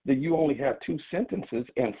know that you only have 2 sentences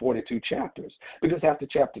in 42 chapters. Because after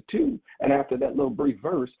chapter 2, and after that little brief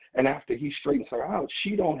verse, and after he straightens her out,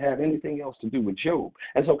 she don't have anything else to do with Job.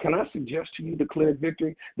 And so can I suggest to you, declared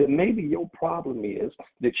victory, that maybe your problem is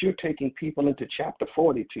that you're taking people into chapter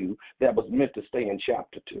 42 that was meant to stay in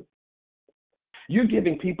chapter 2. You're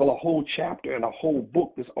giving people a whole chapter and a whole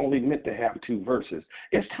book that's only meant to have 2 verses.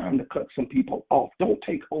 It's time to cut some people off. Don't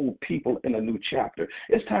take old people in a new chapter.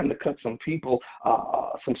 It's time to cut some people,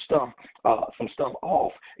 some stuff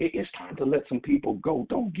off. It's time to let some people go.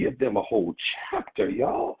 Don't give them a whole chapter,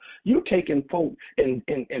 y'all. You're taking folk in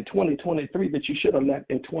 2023 that you should have let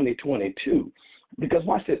in 2022. Because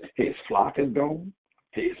watch this, his flock is gone.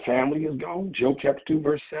 His family is gone. Job chapter 2,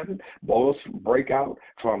 verse 7. Boils break out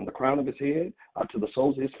from the crown of his head to the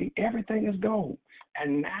soles of his feet. Everything is gone.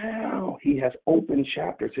 And now he has open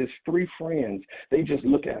chapters. His 3 friends, they just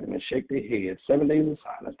look at him and shake their heads. 7 days of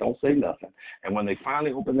silence, don't say nothing. And when they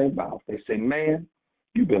finally open their mouth, they say, man,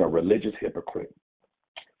 you've been a religious hypocrite.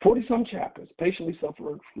 40-some chapters, patiently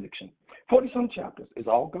suffer affliction. 40-some chapters is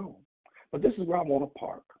all gone. But this is where I want to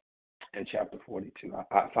park in chapter 42.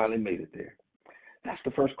 I finally made it there. That's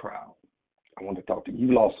the first crowd I want to talk to.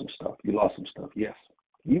 You lost some stuff. You lost some stuff. Yes,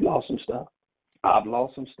 you lost some stuff. I've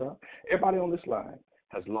lost some stuff. Everybody on this line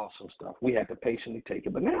has lost some stuff. We had to patiently take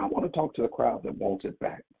it. But now I want to talk to the crowd that wants it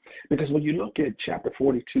back. Because when you look at chapter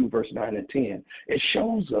 42, verse 9 and 10, it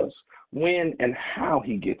shows us when and how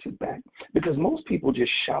he gets it back. Because most people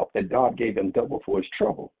just shout that God gave him double for his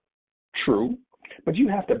trouble. True. But you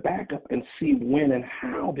have to back up and see when and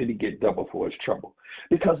how did he get double for his trouble.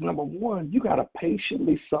 Because number 1, you got to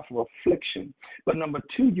patiently suffer affliction. But number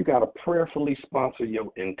 2, you got to prayerfully sponsor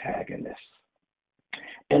your antagonists.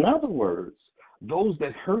 In other words, those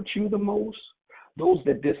that hurt you the most, those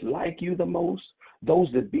that dislike you the most, those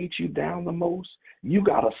that beat you down the most, you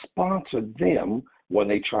got to sponsor them when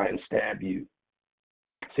they try and stab you.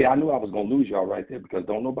 See, I knew I was going to lose y'all right there because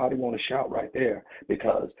don't nobody want to shout right there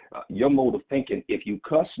because your mode of thinking, if you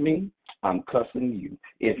cuss me, I'm cussing you.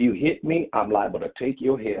 If you hit me, I'm liable to take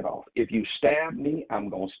your head off. If you stab me, I'm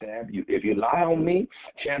going to stab you. If you lie on me,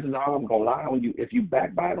 chances are I'm going to lie on you. If you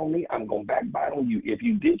backbite on me, I'm going to backbite on you. If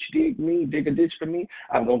you dig a ditch for me,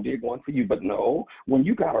 I'm going to dig one for you. But no, not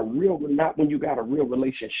when you got a real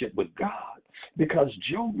relationship with God, because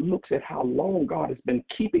Job looks at how long God has been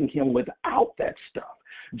keeping him without that stuff.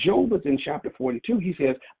 Job is in chapter 42. He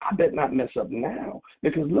says, I bet not mess up now,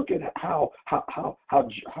 because look at how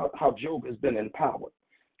Job has been empowered.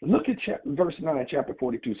 Look at verse 9, chapter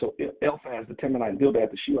 42. So Eliphaz the Temanite,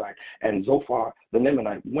 Bildad the Shuhite, and Zophar the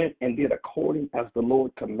Nemanite went and did according as the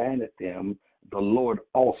Lord commanded them. The Lord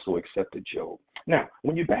also accepted Job. Now,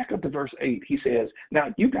 when you back up to verse 8, he says, now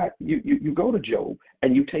you go to Job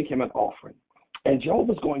and you take him an offering. And Job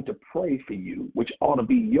is going to pray for you, which ought to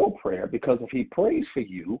be your prayer, because if he prays for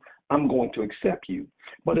you, I'm going to accept you.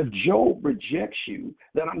 But if Job rejects you,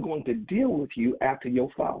 then I'm going to deal with you after your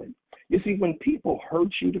folly. You see, when people hurt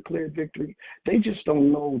you, Declare Victory, they just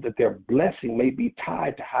don't know that their blessing may be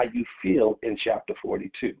tied to how you feel in chapter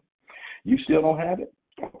 42. You still don't have it?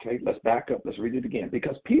 Okay, let's back up. Let's read it again.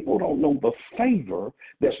 Because people don't know the favor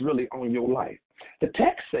that's really on your life. The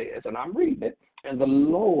text says, and I'm reading it, and the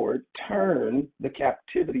Lord turned the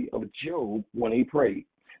captivity of Job when he prayed.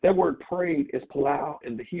 That word prayed is palau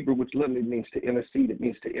in the Hebrew, which literally means to intercede. It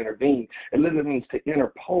means to intervene. It literally means to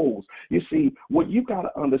interpose. You see, what you got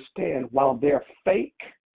to understand, while they're fake,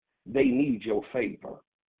 they need your favor.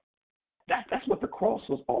 That's what the cross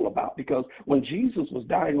was all about, because when Jesus was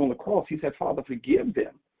dying on the cross, he said, Father, forgive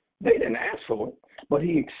them. They didn't ask for it, but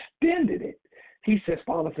he extended it. He says,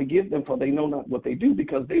 Father, forgive them, for they know not what they do,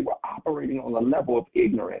 because they were operating on a level of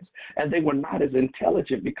ignorance, and they were not as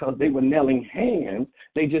intelligent because they were nailing hands.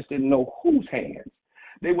 They just didn't know whose hands.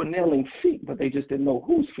 They were nailing feet, but they just didn't know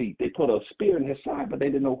whose feet. They put a spear in his side, but they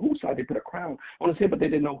didn't know whose side. They put a crown on his head, but they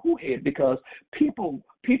didn't know whose head, because people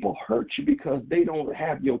hurt you because they don't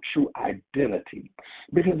have your true identity.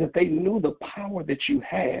 Because if they knew the power that you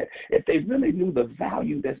had, if they really knew the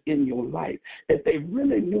value that's in your life, if they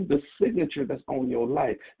really knew the signature that's on your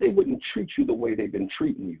life, they wouldn't treat you the way they've been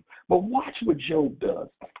treating you. But watch what Job does.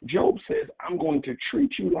 Job says, I'm going to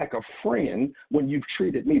treat you like a friend when you've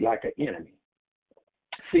treated me like an enemy.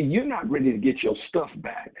 See, you're not ready to get your stuff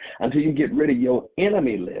back until you get rid of your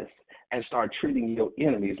enemy list and start treating your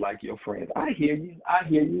enemies like your friends. I hear you. I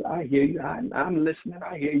hear you. I hear you. I'm listening.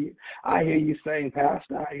 I hear you. I hear you saying,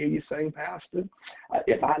 Pastor. I hear you saying, Pastor.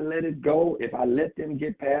 If I let it go, if I let them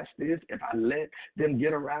get past this, if I let them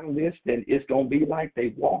get around this, then it's going to be like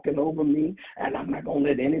they walking over me, and I'm not going to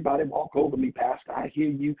let anybody walk over me, Pastor. I hear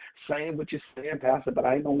you saying what you're saying, Pastor, but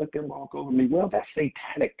I ain't going to let them walk over me. Well, that's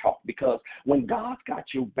satanic talk, because when God's got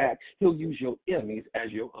your back, he'll use your enemies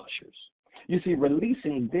as your ushers. You see,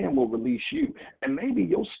 releasing them will release you. And maybe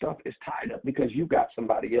your stuff is tied up because you got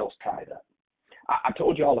somebody else tied up. I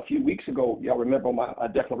told y'all a few weeks ago, y'all remember my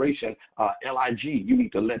declaration, LIG, you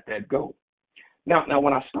need to let that go. Now,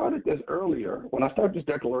 when I started this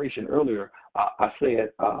declaration earlier, I said,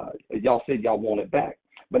 y'all said y'all want it back.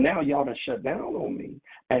 But now y'all done shut down on me.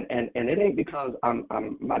 And it ain't because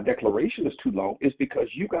my declaration is too long. It's because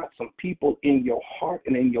you got some people in your heart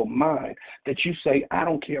and in your mind that you say, I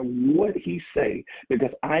don't care what he say,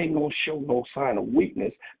 because I ain't going to show no sign of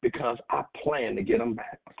weakness, because I plan to get them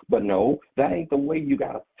back. But no, that ain't the way you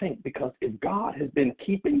got to think, because if God has been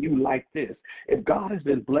keeping you like this, if God has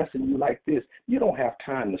been blessing you like this, you don't have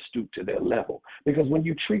time to stoop to their level. Because when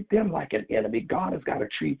you treat them like an enemy, God has got to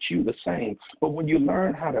treat you the same. But when you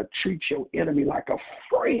learn how to treat your enemy like a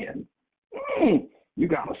friend, you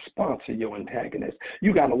got to sponsor your antagonist.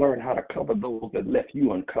 You got to learn how to cover those that left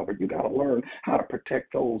you uncovered. You got to learn how to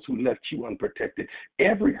protect those who left you unprotected.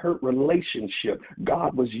 Every hurt relationship,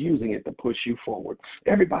 God was using it to push you forward.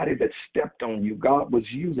 Everybody that stepped on you, God was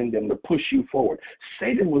using them to push you forward.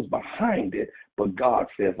 Satan was behind it, but God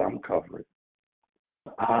says, I'm covered.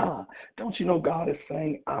 Don't you know God is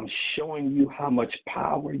saying, I'm showing you how much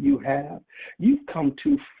power you have? You've come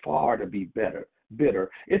too far to be bitter.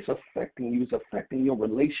 It's affecting you. It's affecting your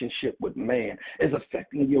relationship with man. It's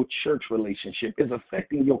affecting your church relationship. It's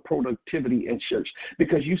affecting your productivity in church,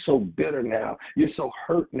 because you're so bitter now. You're so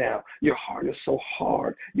hurt now. Your heart is so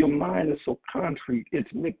hard. Your mind is so concrete. It's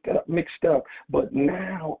mixed up. But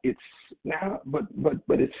now it's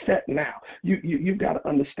set now. You've got to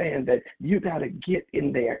understand that you got to get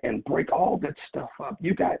in there and break all that stuff up.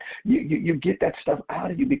 You get that stuff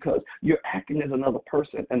out of you, because you're acting as another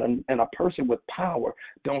person, and a person with power power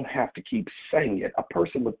don't have to keep saying it. A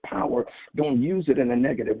person with power don't use it in a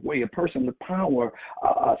negative way. A person with power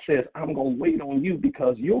says, I'm going to wait on you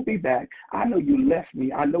because you'll be back. I know you left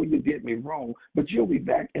me. I know you did me wrong, but you'll be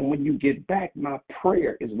back. And when you get back, my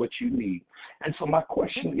prayer is what you need. And so my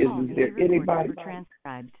question is there anybody...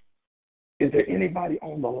 Is there anybody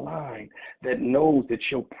on the line that knows that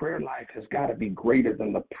your prayer life has got to be greater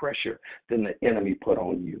than the pressure than the enemy put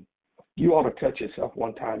on you? You ought to touch yourself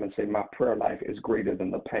one time and say, my prayer life is greater than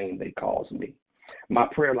the pain they caused me. My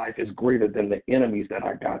prayer life is greater than the enemies that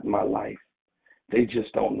I got in my life. They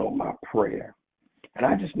just don't know my prayer. And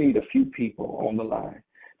I just need a few people on the line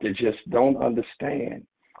that just don't understand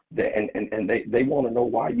that, and they want to know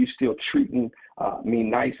why you still treating me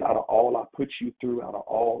nice out of all I put you through, out of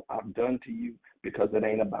all I've done to you, because it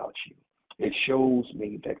ain't about you. It shows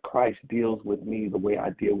me that Christ deals with me the way I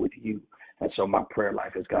deal with you. And so my prayer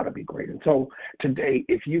life has got to be great. And so today,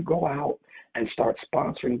 if you go out and start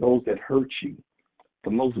sponsoring those that hurt you, the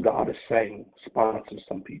most God is saying, sponsor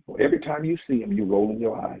some people. Every time you see them, you roll in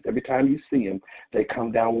your eyes. Every time you see them, they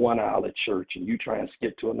come down one aisle at church and you try and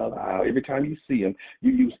skip to another aisle. Every time you see them,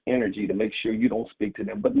 you use energy to make sure you don't speak to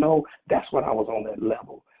them. But no, that's when I was on that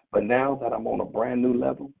level. But now that I'm on a brand new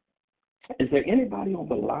level, is there anybody on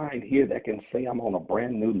the line here that can say I'm on a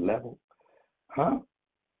brand new level? Huh?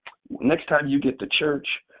 Next time you get to church,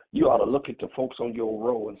 you ought to look at the folks on your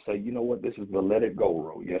row and say, you know what, this is the let it go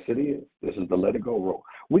row. Yes, it is. This is the let it go row.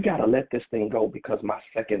 We got to let this thing go because my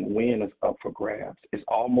second win is up for grabs. It's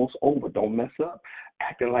almost over. Don't mess up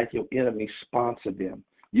acting like your enemy sponsored them.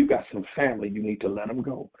 You got some family, you need to let them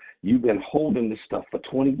go. You've been holding this stuff for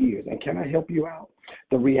 20 years, and can I help you out?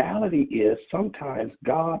 The reality is sometimes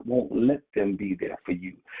God won't let them be there for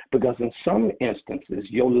you because in some instances,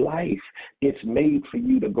 your life, it's made for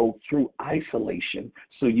you to go through isolation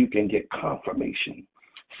so you can get confirmation.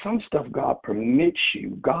 Some stuff God permits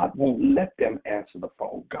you. God won't let them answer the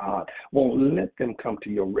phone. God won't let them come to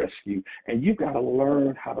your rescue, and you got to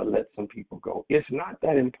learn how to let some people go. It's not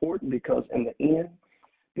that important because in the end,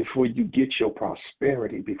 before you get your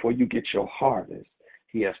prosperity, before you get your harvest,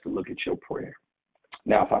 he has to look at your prayer.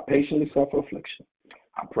 Now, if I patiently suffer affliction,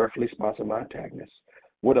 I prayerfully sponsor my antagonists.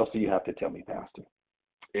 What else do you have to tell me, Pastor?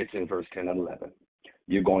 It's in verse 10 and 11.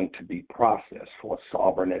 You're going to be processed for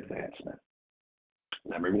sovereign advancement.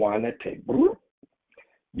 Let me rewind that tape.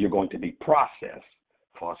 You're going to be processed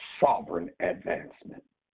for sovereign advancement.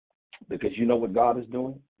 Because you know what God is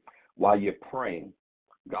doing? While you're praying,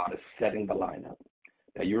 God is setting the lineup.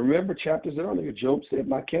 Now, you remember chapters earlier, Job said,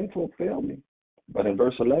 my kinfolk failed me. But in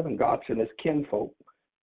verse 11, God sent his kinfolk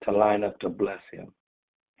to line up to bless him.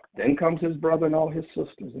 Then comes his brother and all his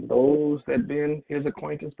sisters and those that had been his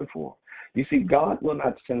acquaintance before. You see, God will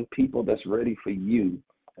not send people that's ready for you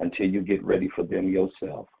until you get ready for them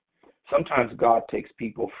yourself. Sometimes God takes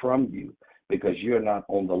people from you because you're not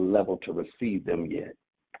on the level to receive them yet.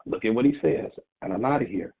 Look at what he says, and I'm out of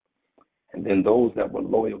here. And then those that were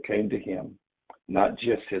loyal came to him. Not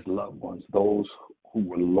just his loved ones, those who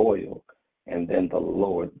were loyal, and then the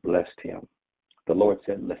Lord blessed him. The Lord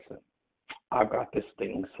said, listen, I've got this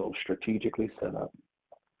thing so strategically set up.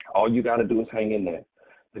 All you got to do is hang in there.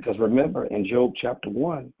 Because remember, in Job chapter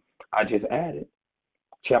 1, I just added.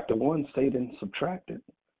 Chapter 1, Satan subtracted.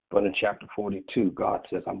 But in chapter 42, God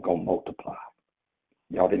says, I'm going to multiply.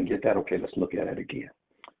 Y'all didn't get that? Okay, let's look at it again.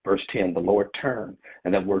 Verse 10, the Lord turned.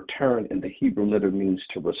 And that word turn in the Hebrew literally means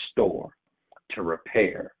to restore, to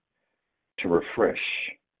repair, to refresh.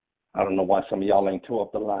 I don't know why some of y'all ain't tore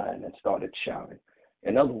up the line and started shouting.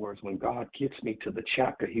 In other words, when God gets me to the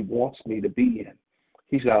chapter he wants me to be in,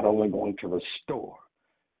 he's not only going to restore,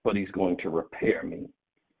 but he's going to repair me.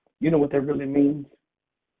 You know what that really means?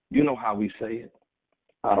 You know how we say it?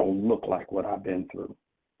 I don't look like what I've been through.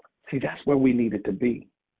 See, that's where we needed to be.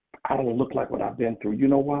 I don't look like what I've been through. You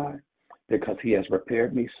know why? Because he has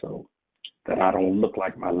repaired me so that I don't look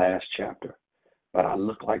like my last chapter, but I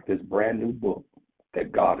look like this brand new book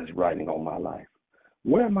that God is writing on my life.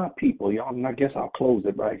 Where are my people, y'all? And I guess I'll close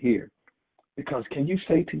it right here. Because can you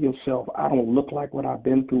say to yourself, I don't look like what I've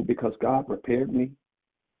been through because God repaired me?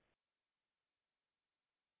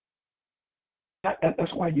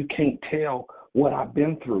 That's why you can't tell what I've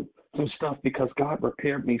been through, some stuff, because God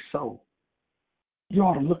repaired me so. You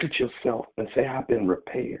ought to look at yourself and say, I've been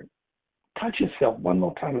repaired. Touch yourself one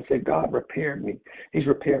more time and say, God repaired me. He's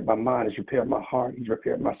repaired my mind. He's repaired my heart. He's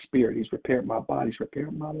repaired my spirit. He's repaired my body. He's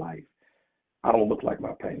repaired my life. I don't look like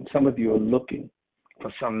my pain. Some of you are looking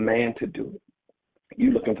for some man to do it.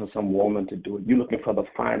 You're looking looking for some woman to do it. You're looking for the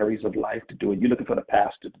fineries of life to do it. You're looking for the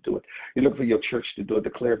pastor to do it. You're looking for your church to do it,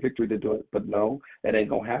 declare victory to do it. But no, it ain't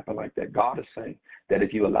going to happen like that. God is saying that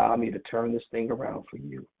if you allow me to turn this thing around for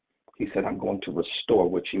you, he said, I'm going to restore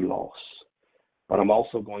what you lost. But I'm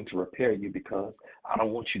also going to repair you because I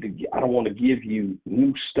don't want to give you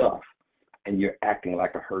new stuff and you're acting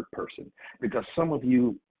like a hurt person. Because some of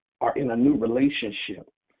you are in a new relationship,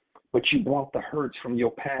 but you brought the hurts from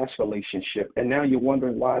your past relationship, and now you're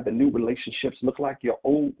wondering why the new relationships look like your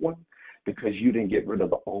old one, because you didn't get rid of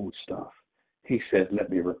the old stuff. He says, let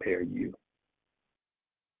me repair you.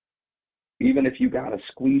 Even if you got to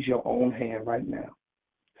squeeze your own hand right now,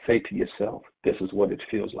 say to yourself, this is what it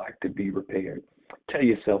feels like to be repaired. Tell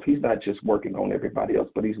yourself, he's not just working on everybody else,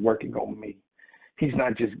 but he's working on me. He's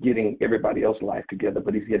not just getting everybody else's life together,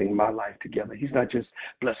 but he's getting my life together. He's not just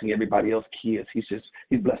blessing everybody else's kids.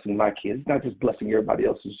 He's blessing my kids. He's not just blessing everybody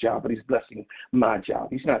else's job, but he's blessing my job.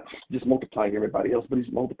 He's not just multiplying everybody else, but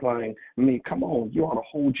he's multiplying me. Come on, you ought to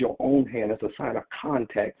hold your own hand as a sign of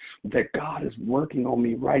contact that God is working on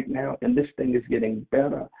me right now, and this thing is getting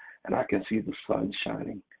better, and I can see the sun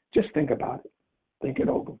shining. Just think about it. Think it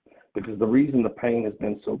over. Because the reason the pain has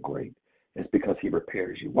been so great is because he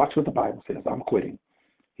repairs you. Watch what the Bible says. I'm quitting.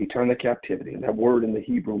 He turned the captivity. And that word in the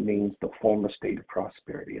Hebrew means the former state of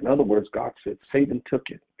prosperity. In other words, God said, Satan took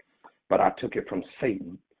it, but I took it from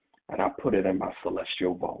Satan and I put it in my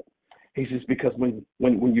celestial vault. He says, because when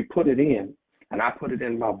you put it in and I put it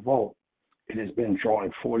in my vault, it has been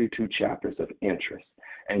drawing 42 chapters of interest.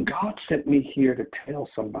 And God sent me here to tell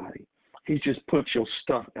somebody, he just put your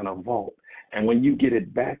stuff in a vault. And when you get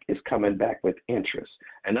it back, it's coming back with interest.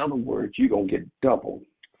 In other words, you're going to get double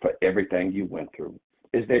for everything you went through.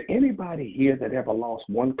 Is there anybody here that ever lost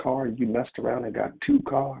one car and you messed around and got two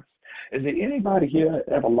cars? Is there anybody here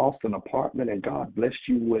that ever lost an apartment and God blessed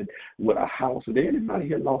you with a house? Is there anybody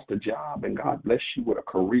here lost a job and God blessed you with a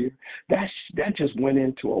career? That just went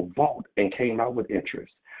into a vault and came out with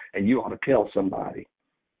interest. And you ought to tell somebody,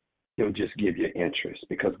 he'll just give you interest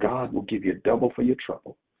because God will give you double for your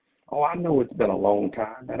trouble. Oh, I know it's been a long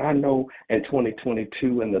time, and I know in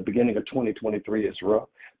 2022 and the beginning of 2023 is rough,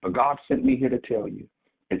 but God sent me here to tell you,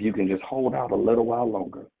 if you can just hold out a little while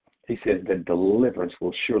longer, he says that deliverance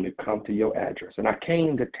will surely come to your address. And I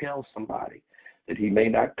came to tell somebody that he may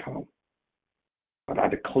not come, but I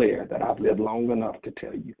declare that I've lived long enough to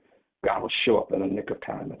tell you God will show up in the nick of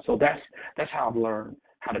time. And so that's how I've learned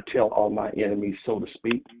how to tell all my enemies, so to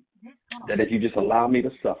speak, that if you just allow me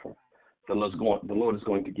to suffer, the Lord is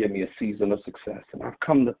going to give me a season of success. And I've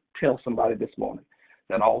come to tell somebody this morning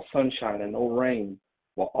that all sunshine and no rain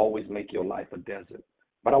will always make your life a desert.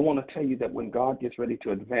 But I want to tell you that when God gets ready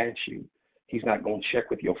to advance you, he's not going to check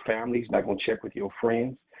with your family. He's not going to check with your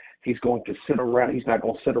friends. He's going to sit around. He's not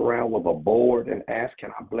going to sit around with a board and ask,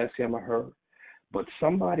 can I bless him or her? But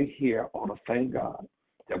somebody here ought to thank God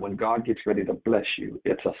that when God gets ready to bless you,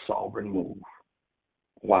 it's a sovereign move.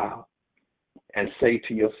 Wow. And say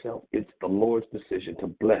to yourself, it's the Lord's decision to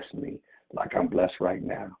bless me like I'm blessed right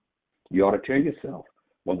now. You ought to tell yourself,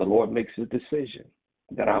 when the Lord makes his decision,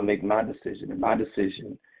 that I'll make my decision. And my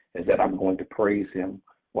decision is that I'm going to praise him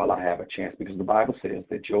while I have a chance, because the Bible says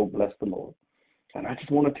that Job blessed the Lord. And I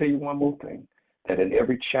just want to tell you one more thing, that in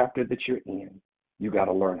every chapter that you're in, you got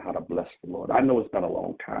to learn how to bless the Lord. I know it's been a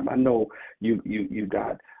long time. I know you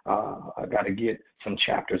got to get some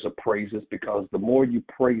chapters of praises, because the more you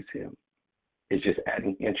praise him, it's just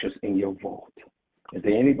adding interest in your vault. Is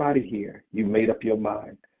there anybody here, you made up your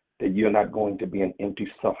mind that you're not going to be an empty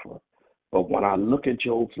sufferer? But when I look at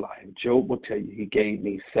Job's life, Job will tell you he gave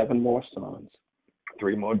me 7 more sons,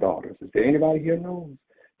 3 more daughters. Is there anybody here knows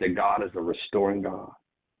that God is a restoring God?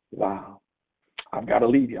 Wow. I've got to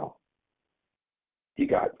leave y'all. He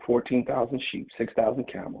got 14,000 sheep, 6,000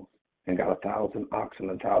 camels, and got 1,000 oxen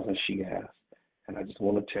and 1,000 she-ass. And I just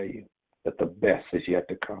want to tell you that the best is yet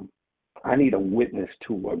to come. I need a witness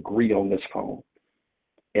to agree on this phone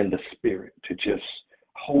in the spirit, to just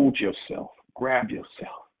hold yourself, grab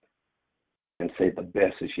yourself, and say the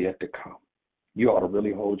best is yet to come. You ought to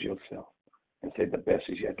really hold yourself and say the best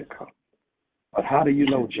is yet to come. But how do you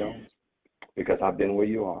know, Jones? Because I've been where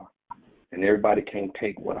you are, and everybody can't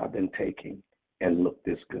take what I've been taking and look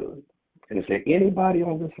this good. And is there anybody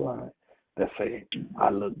on this line that say,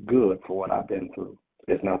 I look good for what I've been through?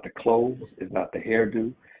 It's not the clothes, it's not the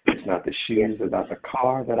hairdo, it's not the shoes, it's not the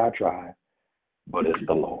car that I drive, but it's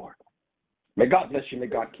the Lord. May God bless you. May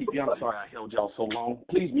God keep you. I'm sorry I held y'all so long.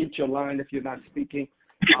 Please mute your line if you're not speaking.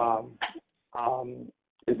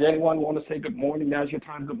 Is there anyone want to say good morning? Now's your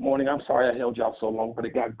time. Good morning. I'm sorry I held y'all so long, but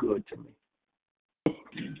it got good to me.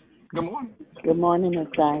 Good morning. Good morning, Miss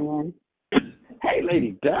Diane. Hey,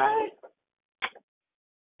 Lady Di.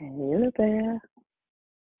 Hey there.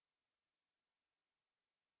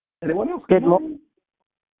 Anyone else? Good morning.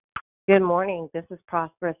 This is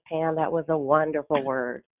Prosperous Pam. That was a wonderful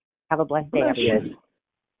word. Have a blessed day, Bless everyone. you.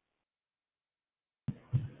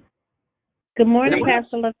 Good morning, Anyone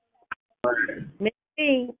Pastor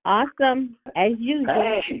Missy. Awesome, as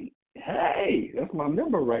usual. Hey, that's my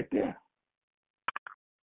number right there.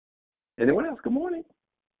 Anyone else? Good morning.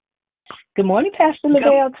 Good morning, Pastor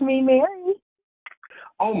Lavelle. To me, Mary.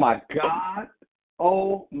 Oh, my God.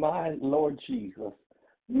 Oh, my Lord Jesus.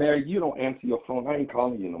 Mary, you don't answer your phone. I ain't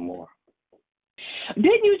calling you no more.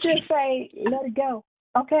 Didn't you just say, let it go?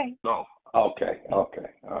 Okay. No. Okay. All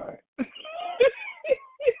right.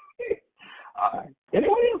 All right.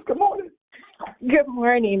 Anyone else? Good morning. Good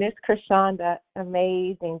morning. It's Krishanda.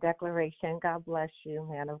 Amazing declaration. God bless you,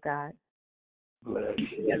 man of God. Bless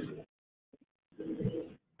you.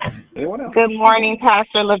 Anyone else? Good morning,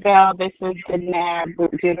 Pastor Lavelle. This is Danab.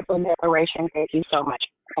 Beautiful declaration. Thank you so much.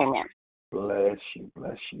 Amen. Bless you.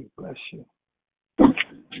 Bless you. Bless you.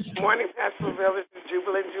 Good morning, Pastor Lavelle. This is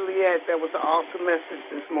Jubilant Juliet. That was an awesome message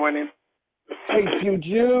this morning. Hey,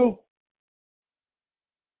 Juju.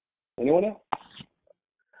 Anyone else?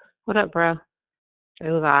 What up, bro? It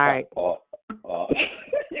was all right.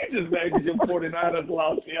 You just made your 49ers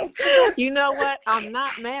lost yesterday. You know what? I'm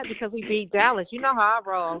not mad because we beat Dallas. You know how I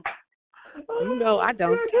roll. You know I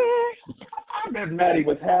don't care. I bet Maddie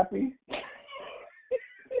was happy.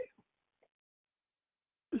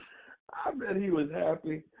 I bet he was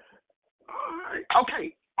happy. All right.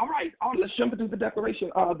 Okay. All right. Let's jump into the declaration.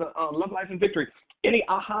 The love, life, and victory. Any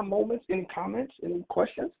aha moments? Any comments? Any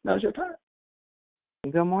questions? Now's your time.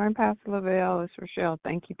 Good morning, Pastor Lavelle. It's Rochelle.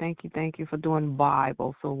 Thank you for doing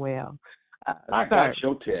Bible so well. I got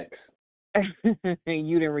your text.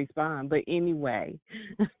 You didn't respond, but anyway,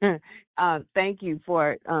 thank you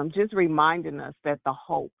for just reminding us that the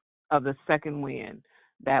hope of the second wind,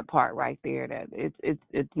 that part right there, that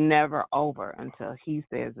it's never over until He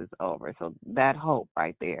says it's over. So that hope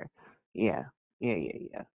right there, yeah.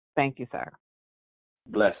 Thank you, sir.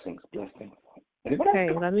 Blessings. Okay,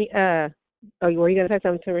 let me. Were you gonna say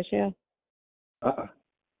something to Rochelle?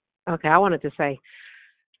 Okay, I wanted to say,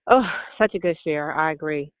 such a good share. I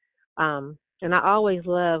agree. And I always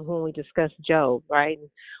love when we discuss Job, right? And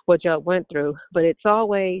what Job went through. But it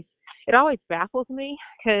always baffles me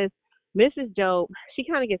because Mrs. Job, she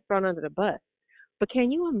kind of gets thrown under the bus. But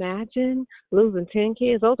can you imagine losing 10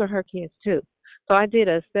 kids? Those are her kids too. So I did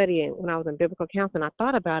a study when I was in biblical counseling. I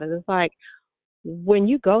thought about it. It's like when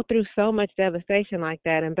you go through so much devastation like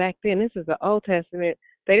that, and back then, this is the Old Testament,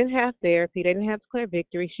 they didn't have therapy. They didn't have Declare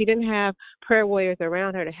Victory. She didn't have prayer warriors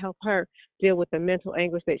around her to help her deal with the mental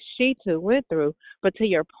anguish that she too went through. But to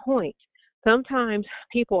your point, sometimes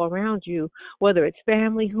people around you, whether it's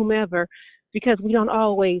family, whomever, because we don't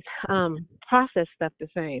always process stuff the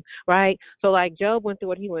same, right? So like Job went through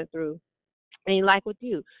what he went through. And like with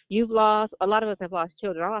you, a lot of us have lost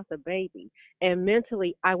children. I lost a baby. And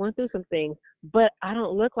mentally, I went through some things, but I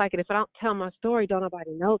don't look like it. If I don't tell my story, don't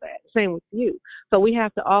nobody know that. Same with you. So we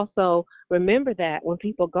have to also remember that when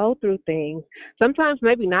people go through things, sometimes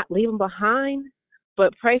maybe not leave them behind,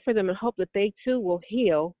 but pray for them and hope that they too will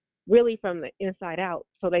heal really from the inside out.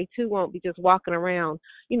 So they too won't be just walking around,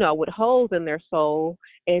 with holes in their soul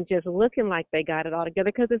and just looking like they got it all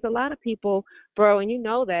together. Because there's a lot of people, bro, and you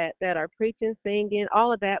know that are preaching, singing,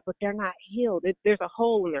 all of that, but they're not healed. There's a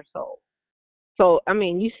hole in their soul. So, I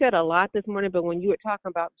mean, you said a lot this morning, but when you were talking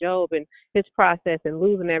about Job and his process and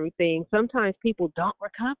losing everything, sometimes people don't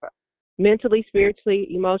recover mentally, spiritually,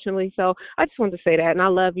 emotionally. So I just wanted to say that, and I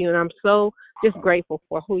love you, and I'm so just grateful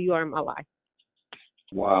for who you are in my life.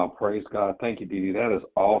 Wow, praise God. Thank you, Dee Dee. That is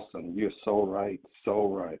awesome. You're so right.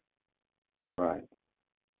 So right.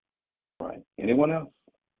 Right. Anyone else?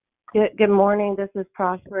 Good morning. This is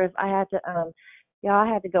Prosperous. I had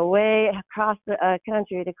to go way across the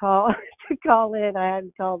country to call in. I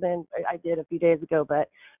hadn't called in. I did a few days ago, but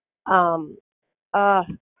I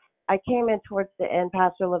came in towards the end,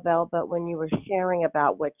 Pastor Lavelle. But when you were sharing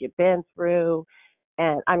about what you've been through,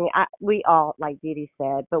 and I mean, we all, like Dee Dee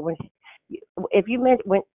said, but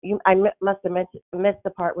I must have missed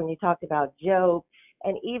the part when you talked about Job,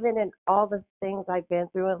 and even in all the things I've been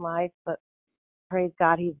through in life, but praise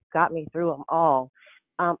God, He's got me through them all.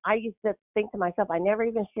 I used to think to myself, I never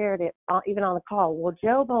even shared it, even on the call. Well,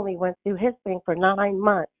 Job only went through his thing for 9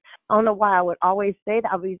 months. I don't know why I would always say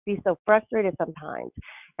that. I would be so frustrated sometimes.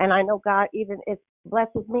 And I know God even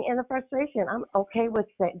blesses me in the frustration. I'm okay with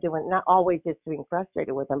doing, not always just being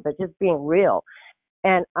frustrated with Him, but just being real.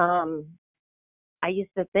 And I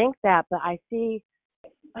used to think that, but I see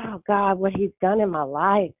oh God, what he's done in my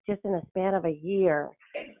life just in a span of a year.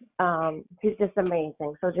 He's just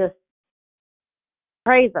amazing. So just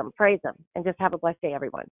praise him, and just have a blessed day,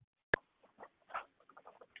 everyone.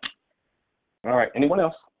 All right. Anyone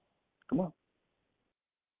else? Come on.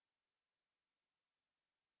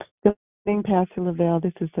 Good morning, Pastor Lavelle.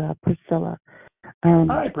 This is Priscilla.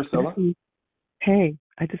 Hi, Priscilla. Hey,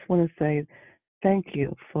 I just want to say thank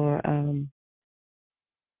you for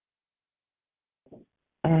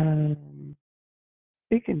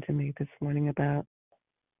speaking to me this morning about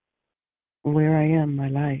where I am in my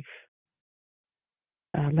life,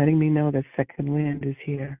 letting me know that second wind is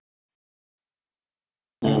here,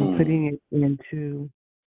 putting it into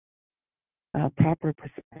proper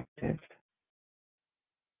perspective.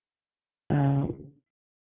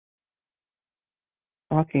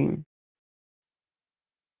 Talking,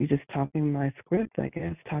 you're just talking my script, I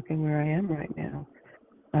guess, talking where I am right now.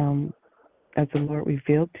 As the Lord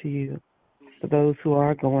revealed to you, for those who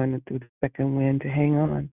are going through the second wind, to hang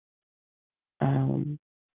on.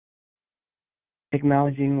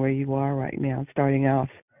 Acknowledging where you are right now, starting off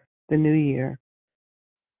the new year,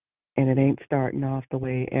 and it ain't starting off the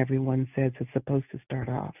way everyone says it's supposed to start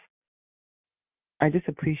off. I just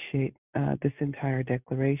appreciate this entire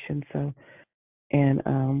declaration,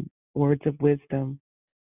 and words of wisdom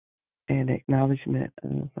and acknowledgement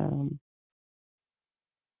of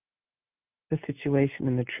the situation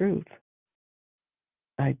and the truth.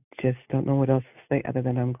 I just don't know what else to say other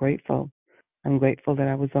than I'm grateful. I'm grateful that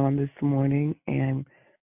I was on this morning, and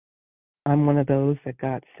I'm one of those that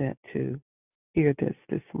got sent to hear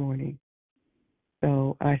this morning.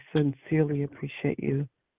 So I sincerely appreciate you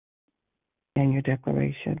and your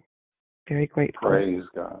declaration. Very grateful. Praise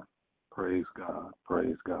God. Praise God.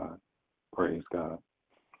 Praise God. Praise God.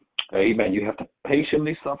 Amen. You have to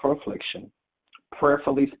patiently suffer affliction,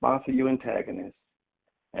 prayerfully sponsor your antagonist,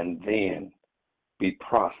 and then be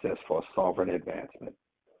processed for sovereign advancement.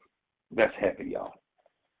 That's heavy, y'all.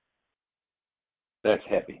 That's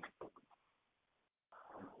heavy.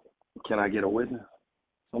 Can I get a witness?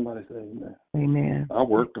 Somebody say amen. Amen. I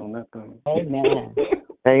worked on that thing. Amen.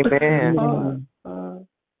 Amen. All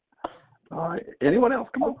right. Anyone else?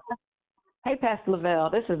 Come on. Hey, Pastor Lavelle,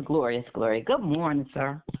 this is Glorious Glory. Good morning,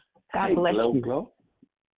 sir. God bless you. Glow.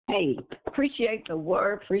 Hey, appreciate the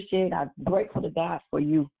word. I'm grateful to God for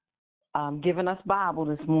you giving us Bible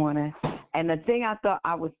this morning. And the thing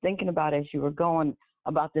I was thinking about as you were going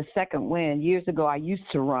about the second wind, years ago I used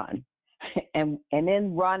to run. and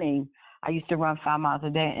in running, I used to run 5 miles a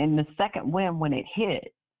day. And the second wind, when it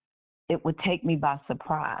hit, it would take me by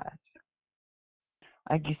surprise.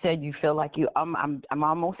 Like you said, you feel like I'm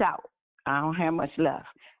almost out. I don't have much left.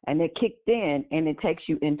 And it kicked in, and it takes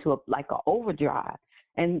you into like an overdrive.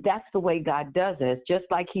 And that's the way God does it. Just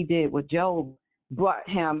like he did with Job,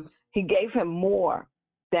 he gave him more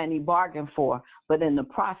than he bargained for. But in the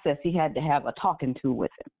process, he had to have a talking to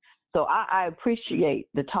with him. So I appreciate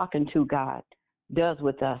the talking to God does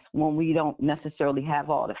with us when we don't necessarily have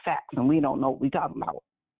all the facts and we don't know what we're talking about.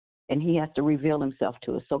 And he has to reveal himself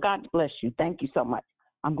to us. So God bless you. Thank you so much.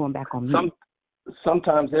 I'm going back on mute.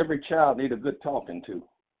 Sometimes every child needs a good talking to.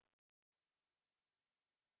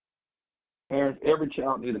 Every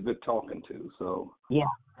child needs a good talking to. So yeah,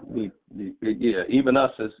 even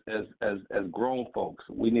us as grown folks,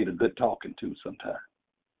 we need a good talking to sometimes.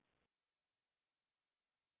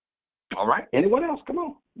 All right. Anyone else? Come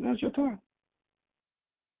on. Now's your turn.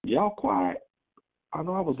 Y'all quiet. I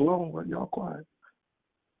know I was long, but y'all quiet.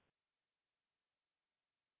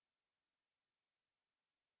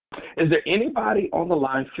 Is there anybody on the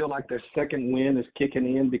line feel like their second wind is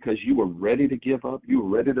kicking in because you were ready to give up? You were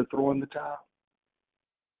ready to throw in the towel?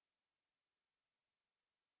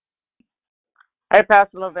 Hey,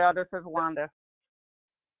 Pastor Lavelle, this is Wanda.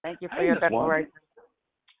 Thank you for your declaration.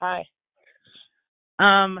 Hi.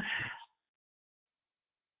 I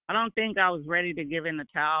don't think I was ready to give in the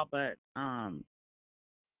towel, but I'm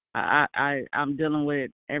dealing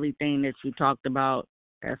with everything that you talked about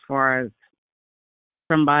as far as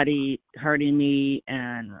somebody hurting me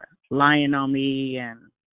and lying on me, and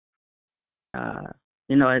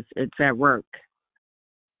it's at work,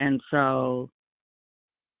 and so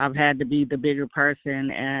I've had to be the bigger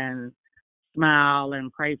person and smile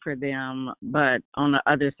and pray for them. But on the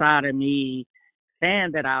other side of me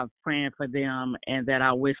saying that I was praying for them and that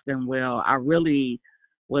I wish them well, I really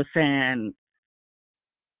was saying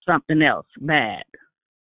something else bad.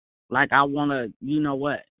 Like I want to, you know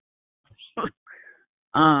what?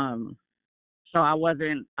 So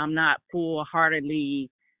I'm not full-heartedly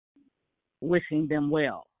wishing them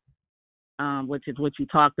well, which is what you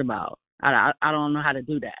talked about. I don't know how to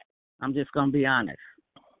do that. I'm just going to be honest.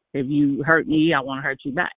 If you hurt me, I want to hurt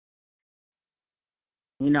you back.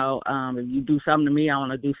 You know, if you do something to me, I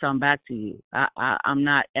want to do something back to you. I'm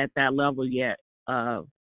not at that level yet of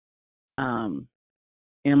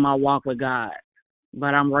in my walk with God,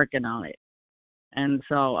 but I'm working on it. And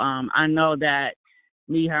so I know that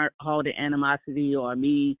me holding animosity or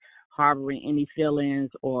me harboring any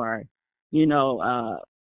feelings or, you know,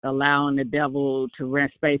 allowing the devil to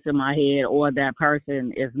rent space in my head or that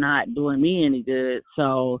person is not doing me any good.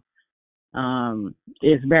 So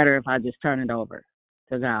it's better if I just turn it over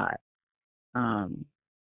to God.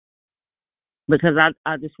 Because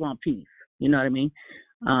I just want peace. You know what I mean?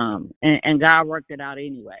 And God worked it out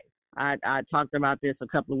anyway. I talked about this a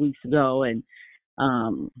couple of weeks ago, and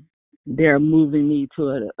they're moving me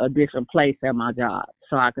to a different place at my job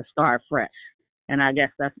so I can start fresh. And I guess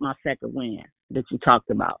that's my second win that you talked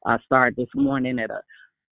about. I started this morning at a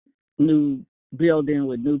new building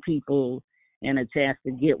with new people and a chance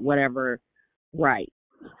to get whatever right.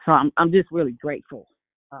 So I'm just really grateful.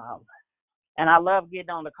 And I love getting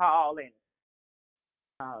on the call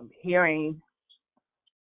and hearing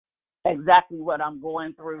exactly what I'm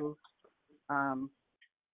going through.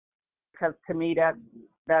 Because to me,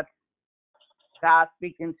 that's God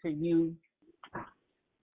speaking to you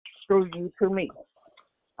through you to me.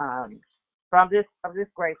 So I'm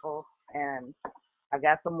just grateful, and I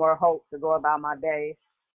got some more hope to go about my day.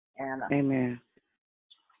 And Amen.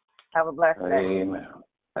 Have a blessed day. Amen.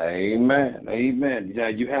 Amen. Amen. Yeah,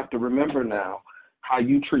 you have to remember now how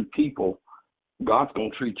you treat people, God's gonna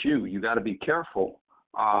treat you. You got to be careful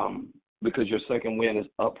because your second win is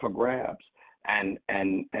up for grabs, and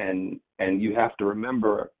you have to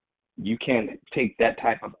remember you can't take that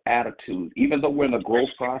type of attitude, even though we're in a growth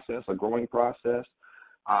process, a growing process.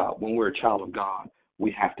 When we're a child of God,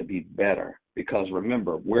 we have to be better because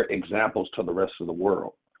remember, we're examples to the rest of the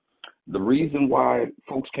world. The reason why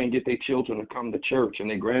folks can't get their children to come to church and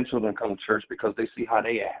their grandchildren to come to church because they see how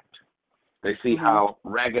they act. They see how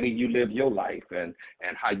raggedy you live your life and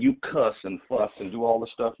how you cuss and fuss and do all the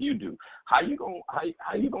stuff you do. How you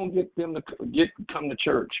gonna get them to come to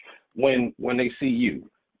church when they see you?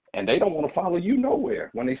 And they don't want to follow you nowhere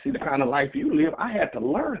when they see the kind of life you live. I had to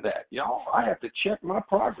learn that, y'all. I have to check my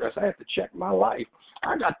progress. I have to check my life.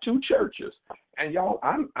 I got 2 churches, and y'all,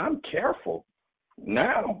 I'm careful.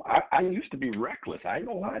 Now, I used to be reckless. I ain't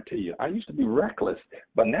gonna lie to you. I used to be reckless,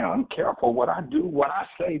 but now I'm careful what I do, what I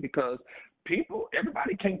say, because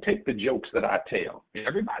everybody can't take the jokes that I tell.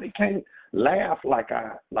 Everybody can't laugh like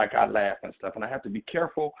I laugh and stuff, and I have to be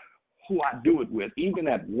careful who I do it with. Even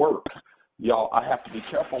at work, y'all, I have to be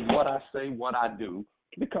careful what I say, what I do,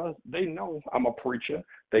 because they know I'm a preacher.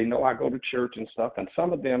 They know I go to church and stuff, and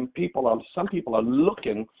some people are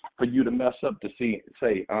looking for you to mess up to say,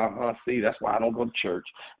 see, that's why I don't go to church.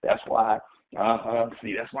 That's why,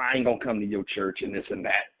 see, that's why I ain't gonna come to your church and this and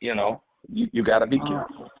that. You know, you got to be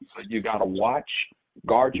careful. So you got to watch,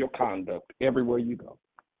 guard your conduct everywhere you go.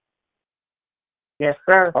 Yes,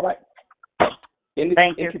 sir. All right.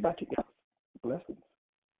 Thank you. Blessings.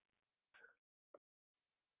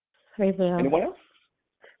 Hey, Val. Anyone else?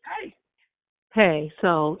 Hey,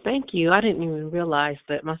 so thank you. I didn't even realize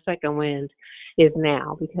that my second win is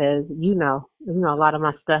now because you know a lot of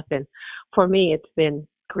my stuff, and for me it's been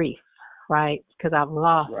grief, right? Because I've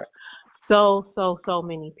lost so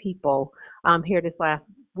many people. Here this last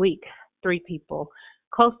week, 3 people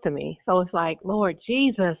close to me. So it's like, Lord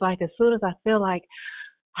Jesus, like as soon as I feel like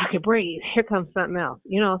I could breathe, here comes something else.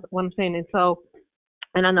 You know what I'm saying? And so,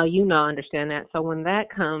 and I know understand that. So when that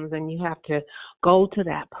comes and you have to go to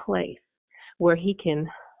that place where he can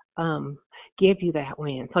give you that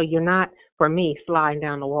win. So you're not, for me, sliding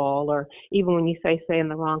down the wall, or even when you saying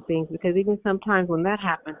the wrong things, because even sometimes when that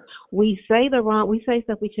happens, we say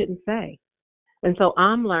stuff we shouldn't say. And so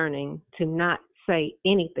I'm learning to not say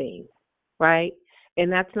anything, right?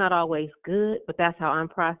 And that's not always good, but that's how I'm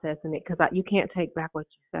processing it, because you can't take back what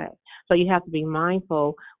you say. So you have to be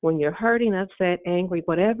mindful when you're hurting, upset, angry,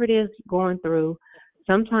 whatever it is you're going through.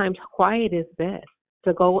 Sometimes quiet is best,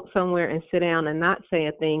 to go somewhere and sit down and not say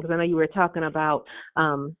a thing. Because I know you were talking about,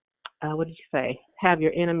 what did you say? Have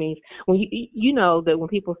your enemies. When you know that when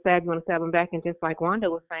people stab, you want to stab them back. And just like Wanda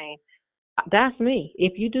was saying, that's me.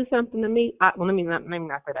 If you do something to me, let me not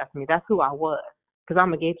say that's me. That's who I was, because I'm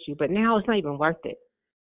going to get you. But now it's not even worth it.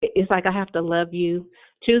 It's like I have to love you,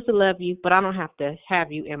 choose to love you, but I don't have to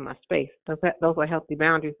have you in my space. Those are healthy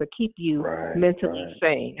boundaries that keep you mentally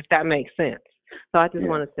sane, if that makes sense. So I just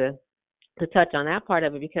wanted to touch on that part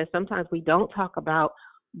of it, because sometimes we don't talk about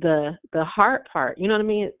the heart part. You know what I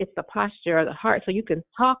mean? It's the posture of the heart. So you can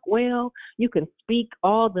talk well, you can speak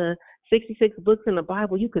all the 66 books in the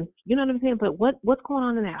Bible. You know what I'm saying? But what's going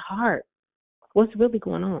on in that heart? What's really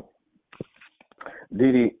going on?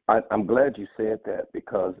 Dee Dee, I'm glad you said that,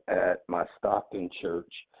 because at my Stockton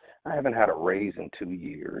church, I haven't had a raise in 2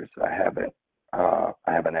 years. I haven't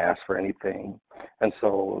asked for anything, and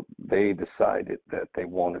so they decided that they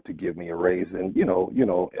wanted to give me a raise. And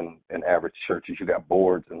in average churches, you got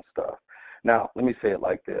boards and stuff. Now, let me say it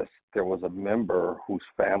like this: there was a member whose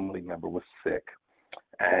family member was sick,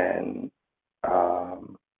 and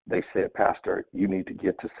they said, "Pastor, you need to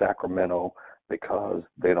get to Sacramento, because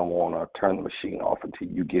they don't want to turn the machine off until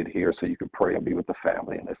you get here so you can pray and be with the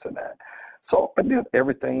family," and this and that. So I did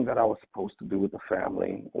everything that I was supposed to do with the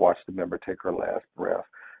family, watched the member take her last breath,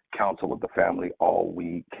 counsel with the family all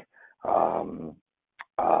week,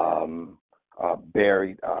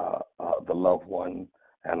 buried the loved one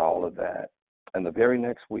and all of that. And the very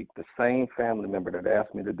next week, the same family member that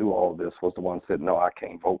asked me to do all of this was the one who said, "No, I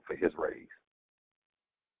can't vote for his raise.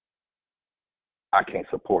 I can't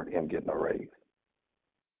support him getting a raise."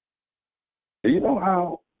 Do you know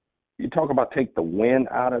how you talk about take the wind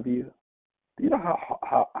out of you? Do you know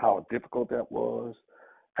how difficult that was?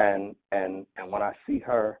 And when I see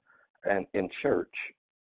her and in church,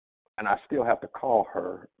 and I still have to call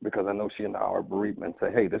her because I know she's in our bereavement, and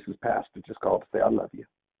say, "Hey, this is Pastor. Just called to say I love you.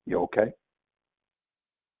 You okay?"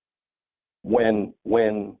 When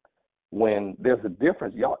there's a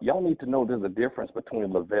difference, y'all need to know there's a difference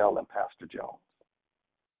between Lavelle and Pastor Jones.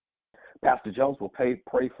 Pastor Jones will pray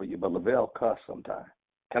for you, but Lavelle cuss sometimes.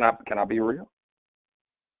 Can I be real?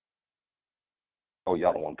 Oh,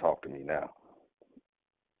 y'all don't want to talk to me now.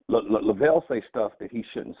 Lavelle say stuff that he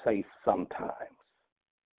shouldn't say sometimes.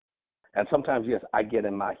 And sometimes, yes, I get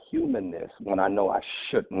in my humanness when I know I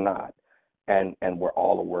should not. And we're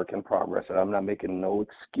all a work in progress, and I'm not making no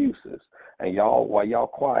excuses. And y'all, while y'all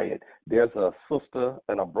quiet, there's a sister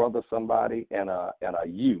and a brother, somebody, and a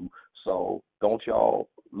you. So don't y'all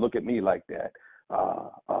look at me like that,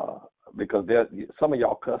 because some of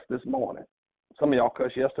y'all cussed this morning. Some of y'all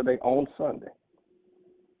cussed yesterday on Sunday.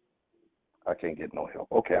 I can't get no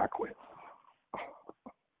help. Okay, I quit.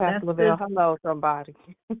 Pastor Lavelle, hello, somebody.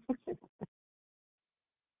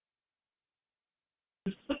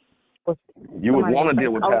 You would want to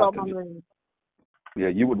deal with Pastor Jones. Yeah,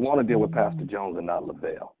 you would want to deal with Pastor Jones and not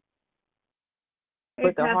Lavelle.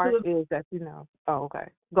 But the heart is that Oh, okay.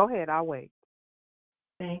 Go ahead. I'll wait.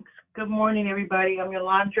 Thanks. Good morning, everybody. I'm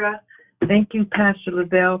Yolanda. Thank you, Pastor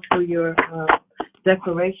Lavelle, for your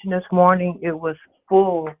declaration this morning. It was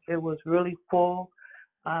full. It was really full.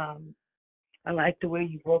 I like the way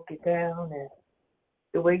you broke it down and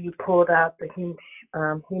the way you pulled out the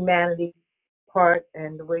humanity part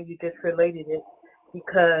and the way you just related it,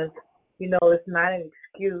 because, it's not an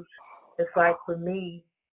excuse. It's like, for me,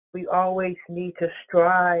 we always need to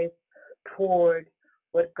strive toward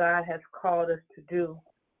what God has called us to do.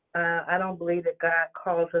 I don't believe that God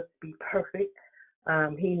calls us to be perfect.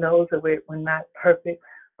 He knows that we're not perfect,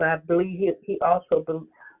 but I believe he also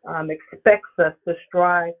expects us to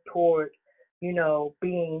strive toward,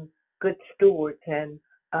 being good stewards and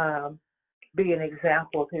be an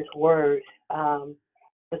example of his word.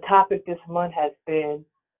 The topic this month has been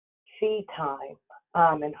seed time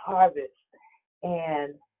and harvest.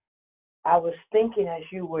 And I was thinking as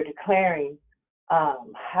you were declaring,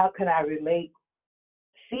 how can I relate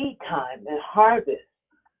seed time and harvest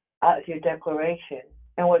to your declaration?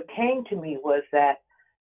 And what came to me was that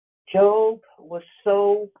Job was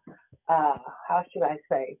so, how should I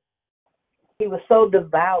say, he was so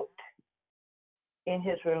devout in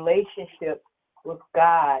his relationship with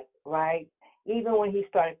God, right? Even when he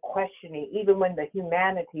started questioning, even when the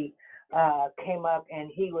humanity came up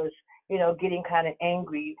and he was, getting kind of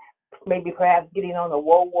angry, maybe perhaps getting on the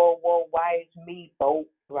whoa, why is me boat,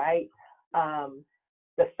 right?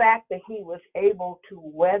 The fact that he was able to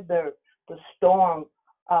weather the storm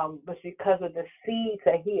was because of the seeds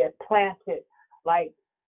that he had planted, like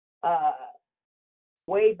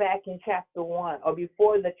way back in chapter 1 or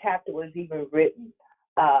before the chapter was even written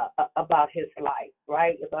about his life,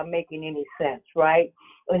 right? If I'm making any sense, right?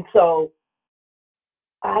 And so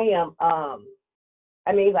I am,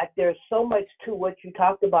 there's so much to what you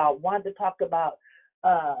talked about. Wanted to talk about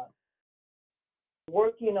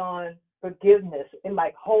working on forgiveness and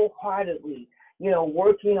wholeheartedly,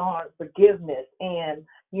 working on forgiveness. And,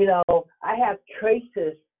 I have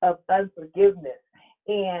traces of unforgiveness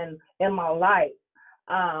in my life,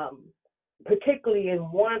 particularly in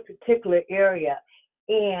one particular area.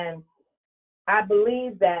 And I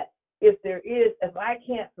believe that if I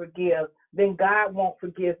can't forgive, then God won't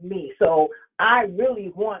forgive me. So I really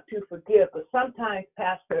want to forgive. But sometimes,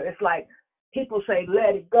 Pastor, it's like people say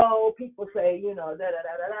let it go. People say, you know, da da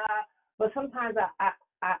da da da. But sometimes I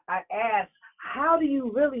ask, how do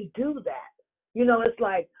you really do that? You know, it's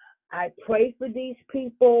like I pray for these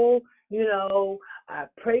people. You know, I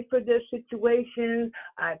pray for their situations.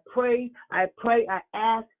 I pray, I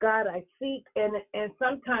ask God, I seek, and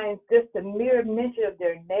sometimes just the mere mention of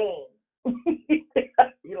their name,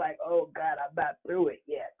 you're like, oh God, I'm not through it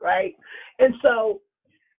yet, right? And so,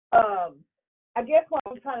 I guess what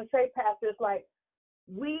I'm trying to say, Pastor, is like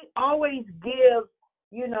we always give,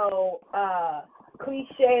 you know,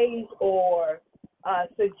 cliches or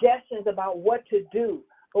suggestions about what to do,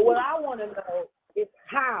 but what I want to know is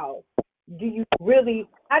how do you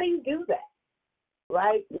do that,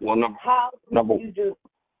 right? Well, how do you do?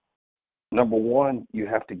 Number one, you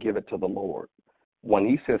have to give it to the Lord. When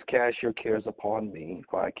he says, cast your cares upon me,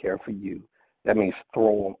 for I care for you, that means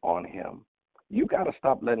throw them on him. You got to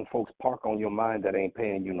stop letting folks park on your mind that ain't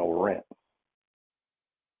paying you no rent.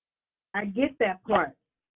 I get that part,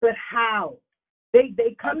 but how? They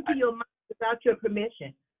come to your mind without your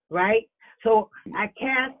permission, right? So I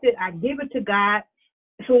cast it, I give it to God.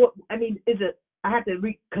 So, I mean, is it, I have to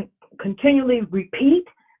continually repeat?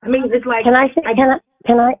 I mean, it's like. Can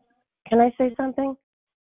I say something?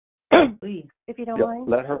 Please. If you don't mind.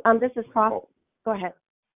 Let her. This is Prof. Go ahead.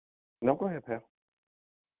 No, go ahead,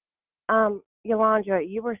 Pam. Yolanda,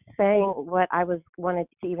 you were saying what I wanted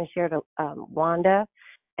to even share to Wanda,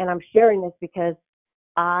 and I'm sharing this because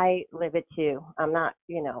I live it too. I'm not,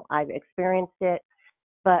 you know, I've experienced it.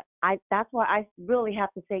 But that's why I really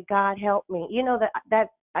have to say, God, help me. You know, that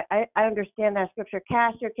I understand that scripture,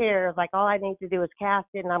 cast your cares, like all I need to do is cast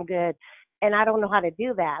it and I'm good. And I don't know how to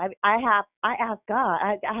do that. I ask God,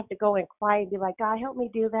 I have to go and quiet and be like, God, help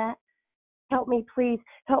me do that. Help me, please.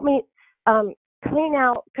 Help me clean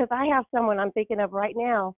out, because I have someone I'm thinking of right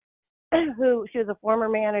now who, she was a former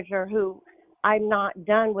manager who I'm not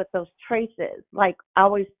done with those traces. Like, I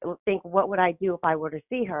always think, what would I do if I were to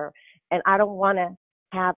see her? And I don't want to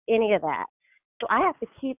have any of that. So I have to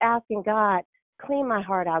keep asking God, clean my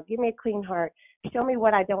heart out. Give me a clean heart. Show me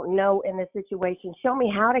what I don't know in this situation. Show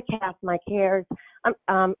me how to cast my cares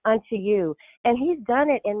unto you. And he's done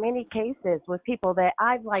it in many cases with people that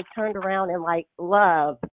I've like turned around and like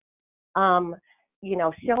love. You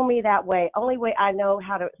know, show me that way. Only way I know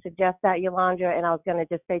how to suggest that, Yolanda, and I was going to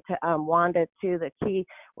just say to Wanda too, the key,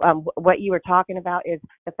 what you were talking about is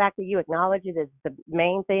the fact that you acknowledge it is the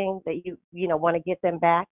main thing, that you know, want to get them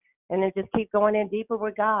back, and then just keep going in deeper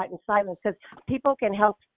with God in silence, because people can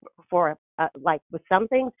help for like with some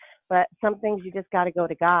things, but some things you just got to go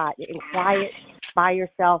to God in quiet by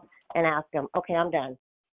yourself and ask him, okay, I'm done.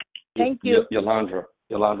 Thank you. Yolanda,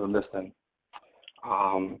 listen.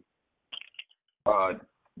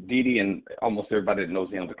 Dee and almost everybody that knows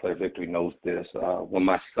the Declare Victory knows this. When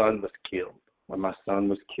my son was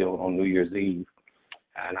killed on New Year's Eve,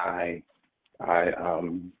 and I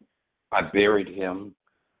buried him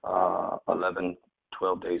 11,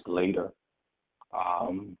 12 days later. As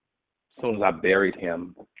soon as I buried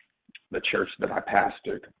him, the church that I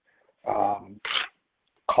pastored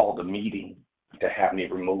called a meeting to have me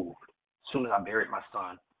removed. As soon as I buried my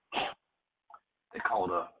son, they called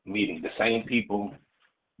a meeting. The same people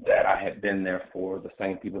that I had been there for, the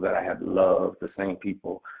same people that I had loved, the same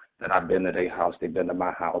people that I've been to their house, they've been to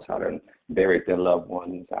my house. I done buried their loved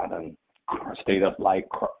ones. I done stayed up late,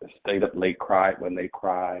 cried when they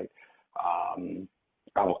cried.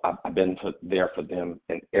 I've been there for them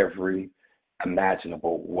in every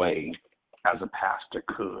imaginable way as a pastor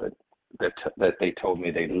could, that they told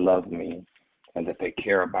me they love me and that they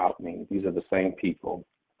care about me. These are the same people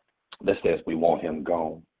that says we want him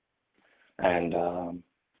gone. And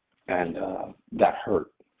that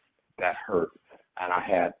hurt. And I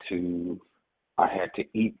had to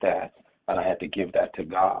eat that, and I had to give that to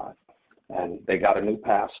God. And they got a new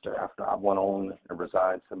pastor after I went on and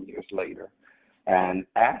resigned some years later, and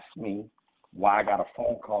asked me why I got a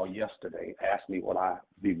phone call yesterday, asked me would I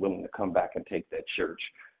be willing to come back and take that church.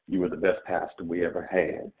 You were the best pastor we ever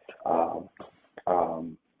had.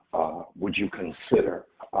 Would you consider?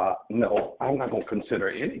 No, I'm not going to consider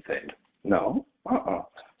anything. No.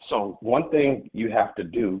 So one thing you have to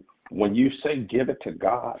do, when you say give it to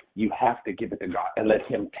God, you have to give it to God and let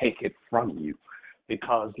him take it from you.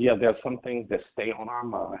 Because, there are some things that stay on our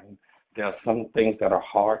mind. There are some things that are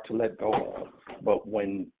hard to let go of. But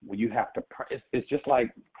when you have to, it's just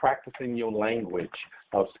like practicing your language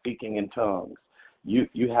of speaking in tongues.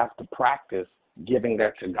 You have to practice giving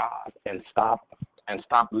that to God and stop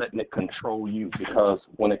letting it control you, because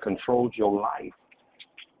when it controls your life,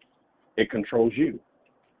 it controls you.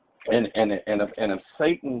 And if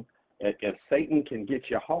Satan If Satan can get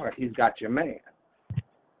your heart, he's got your man.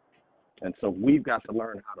 And so we've got to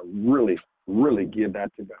learn how to really, really give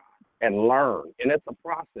that to God and learn. And it's a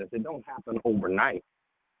process. It don't happen overnight,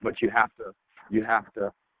 but you have to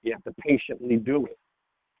patiently do it.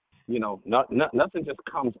 You know, nothing just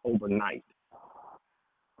comes overnight.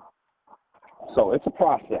 So it's a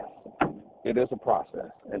process. It is a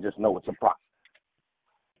process, and just know it's a process.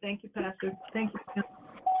 Thank you, Pastor. Thank you.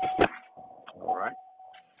 All right.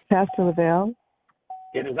 Pastor Lavelle?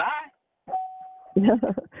 It is I.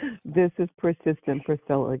 This is Persistent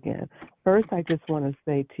Priscilla again. First, I just want to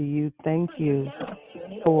say to you, thank you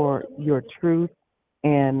for your truth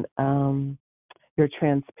and your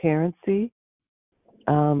transparency.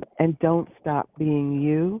 And don't stop being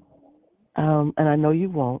you. And I know you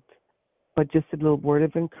won't, but just a little word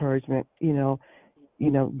of encouragement. You know,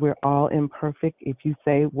 we're all imperfect. If you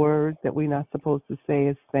say words that we're not supposed to say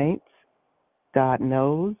as saints, God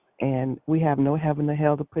knows, and we have no heaven or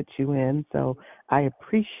hell to put you in. So I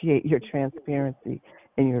appreciate your transparency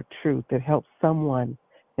and your truth. It helps someone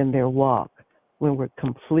in their walk when we're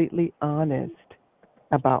completely honest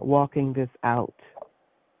about walking this out.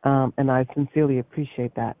 And I sincerely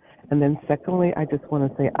appreciate that. And then secondly, I just want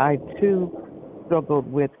to say I, too, struggled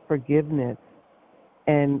with forgiveness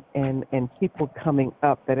and people coming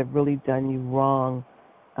up that have really done you wrong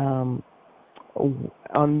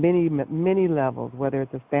on many levels, whether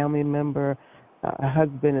it's a family member, a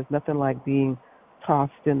husband. It's nothing like being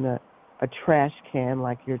tossed in a trash can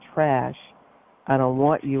like you're trash. I don't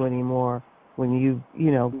want you anymore when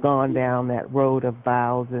you've gone down that road of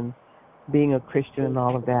vows and being a Christian and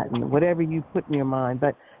all of that and whatever you put in your mind.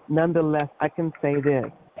 But nonetheless, I can say this.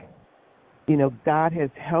 God has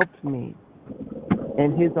helped me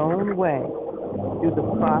in his own way through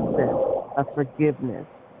the process of forgiveness.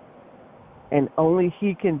 And only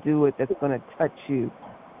he can do it that's going to touch you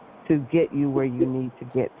to get you where you need to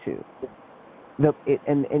get to.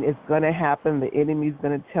 And it's going to happen. The enemy's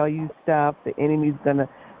going to tell you stuff. The enemy's going to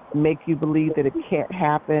make you believe that it can't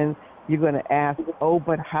happen. You're going to ask,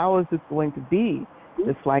 but how is this going to be?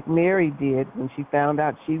 Just like Mary did when she found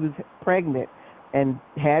out she was pregnant and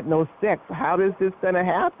had no sex. How is this going to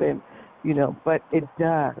happen? But it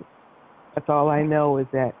does. That's all I know is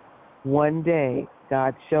that one day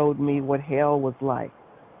God showed me what hell was like.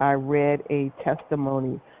 I read a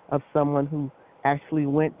testimony of someone who actually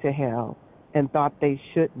went to hell and thought they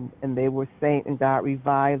shouldn't, and they were saint, and God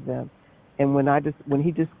revived them. And when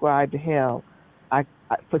he described hell,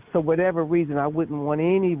 for whatever reason, I wouldn't want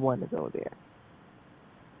anyone to go there.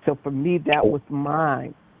 So for me, that was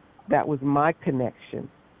mine. That was my connection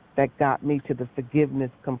that got me to the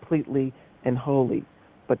forgiveness completely and wholly.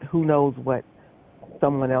 But who knows what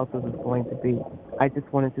someone else's is going to be. I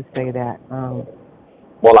just wanted to say that.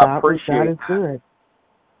 I appreciate God is good.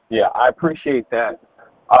 Yeah, I appreciate that.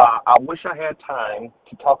 I wish I had time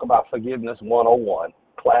to talk about Forgiveness 101,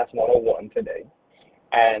 Class 101 today.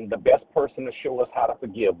 And the best person to show us how to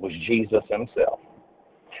forgive was Jesus himself.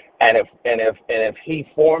 And if he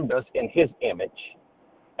formed us in his image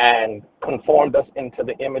and conformed us into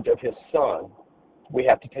the image of his son, we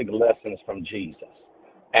have to take lessons from Jesus.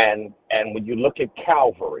 And when you look at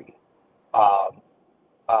Calvary,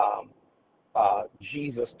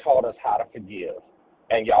 Jesus taught us how to forgive.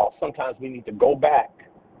 And y'all, sometimes we need to go back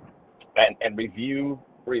and review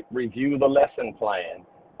the lesson plan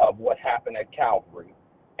of what happened at Calvary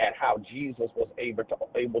and how Jesus was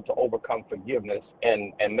able to overcome forgiveness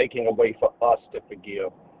and making a way for us to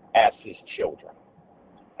forgive as his children.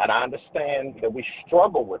 And I understand that we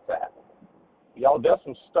struggle with that. Y'all, there's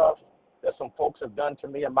some stuff that some folks have done to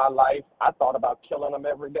me in my life. I thought about killing them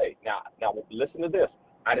every day. Now listen to this.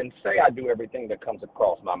 I didn't say I do everything that comes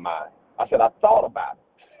across my mind. I said I thought about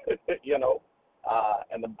it,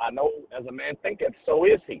 and I know as a man thinketh, so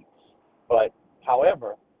is he. But,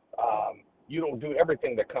 however, you don't do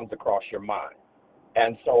everything that comes across your mind.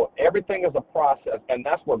 And so everything is a process, and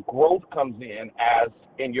that's where growth comes in, as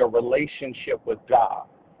in your relationship with God.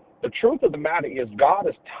 The truth of the matter is God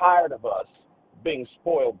is tired of us being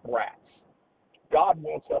spoiled brats. God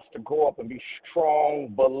wants us to grow up and be strong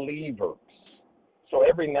believers. So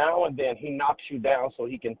every now and then he knocks you down so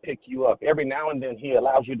he can pick you up. Every now and then he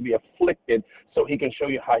allows you to be afflicted so he can show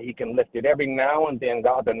you how he can lift it. Every now and then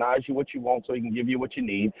God denies you what you want so he can give you what you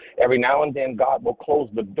need. Every now and then God will close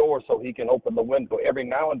the door so he can open the window. Every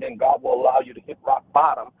now and then God will allow you to hit rock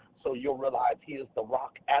bottom so you'll realize he is the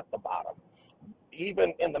rock at the bottom.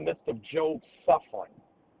 Even in the midst of Job's suffering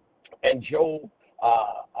and Job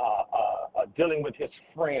dealing with his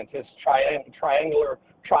friends, his triad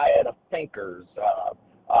of thinkers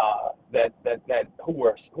that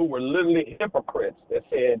who were literally hypocrites that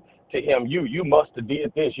said to him, you must have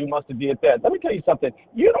did this, you must have did that. Let me tell you something.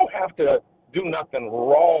 You don't have to do nothing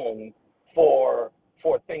wrong for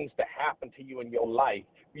things to happen to you in your life.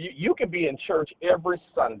 You can be in church every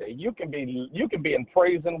Sunday. You can be in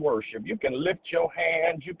praise and worship. You can lift your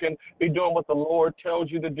hands. You can be doing what the Lord tells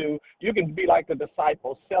you to do. You can be like the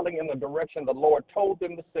disciples, selling in the direction the Lord told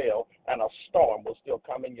them to sell, and a storm will still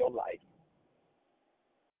come in your life.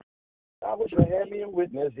 I wish I had me a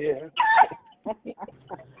witness here.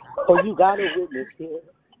 Oh, you got a witness here.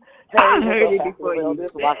 Hey, I heard it before you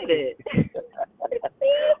said it.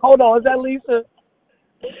 Hold on, is that Lisa?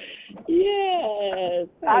 Yes.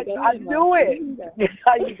 I knew it.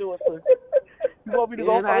 How you doing, sis? You want me to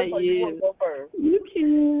go first or you want to go first? You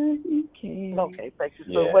can. Okay, thank you.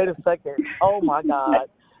 So wait a second. Oh my God.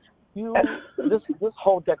 This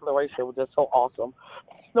whole declaration was just so awesome.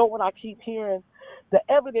 You know what I keep hearing? The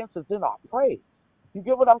evidence is in our praise. You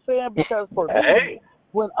get what I'm saying? Because for me,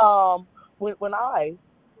 when I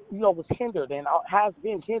was hindered and has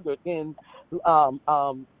been hindered in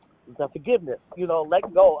the forgiveness,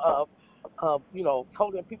 letting go of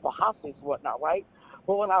holding people hostage and whatnot, right?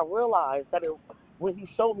 But when I realized that when he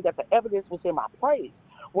showed me that the evidence was in my praise,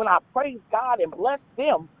 when I praised God and blessed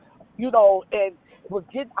them, and was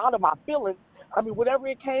getting out of my feelings, whenever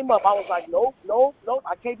it came up, I was like, nope,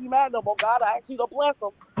 I can't be mad no more. God, I ask you to bless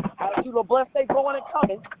them. I ask you to bless their going and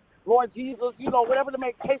coming. Lord Jesus, whatever the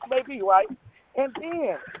case may be, right? And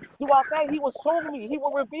then, throughout that, he was showing me, he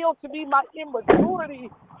would reveal to me my immaturity,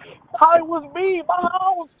 how it was me,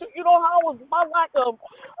 how was my lack of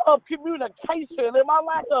communication and my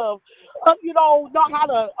lack of, know how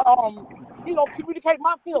to, communicate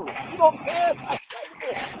my feelings. You know what I'm saying?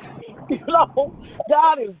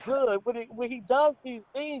 God is good when he does these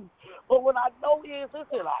things. But what I know is, it's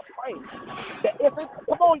in our praise.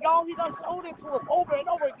 Come on, y'all, he done showed it to us over and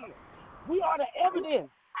over again. We are the evidence.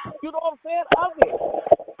 You know what I'm saying? Of it.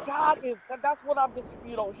 God is, that's what I'm just,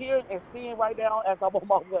 hearing and seeing right now as I'm on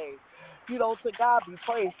my way. To God be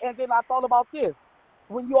praised. And then I thought about this.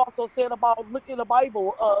 When you also said about looking in the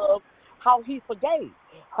Bible of how he forgave.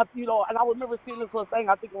 And I remember seeing this little thing,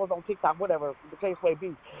 I think it was on TikTok, whatever the case may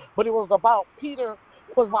be. But it was about Peter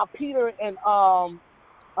and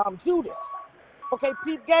Judas. Okay,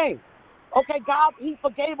 Pete game. Okay, God, he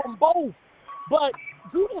forgave them both. But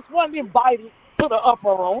Judas wasn't invited to the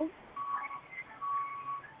upper room.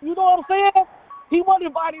 You know what I'm saying? He wasn't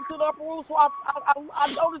invited to the upper room, so I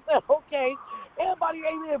noticed that, okay, everybody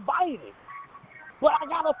ain't invited. But I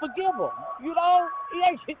got to forgive him. He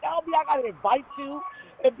ain't tell me I got to invite you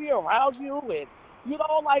and be around you and,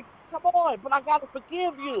 come on, but I got to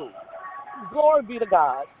forgive you. Glory be to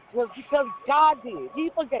God. Because God did. He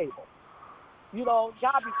forgave him.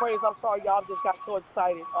 God be praised. I'm sorry, y'all. I just got so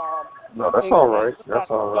excited. No, that's all right. That's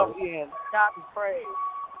all right. God be praised.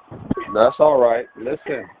 That's all right.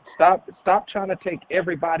 Listen, stop trying to take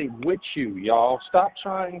everybody with you, y'all. Stop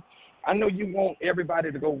trying. I know you want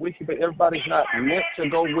everybody to go with you, but everybody's not meant to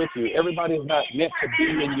go with you. Everybody's not meant to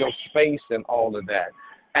be in your space and all of that.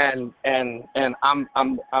 And I'm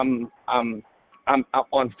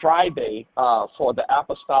on Friday for the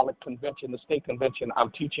Apostolic Convention, the state convention.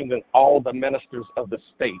 I'm teaching all the ministers of the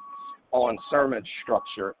state on sermon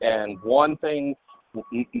structure. And one thing,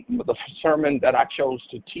 the sermon that I chose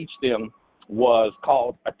to teach them was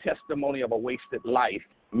called A Testimony of a Wasted Life,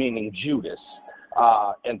 meaning Judas.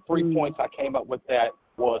 And 3 points I came up with that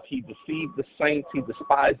was he deceived the saints, he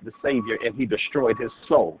despised the Savior, and he destroyed his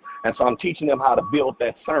soul. And so I'm teaching them how to build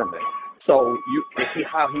that sermon. So you see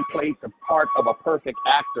how he played the part of a perfect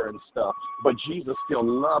actor and stuff, but Jesus still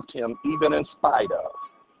loved him even in spite of.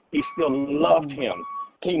 He still loved him.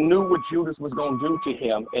 He knew what Judas was going to do to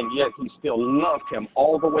him, and yet he still loved him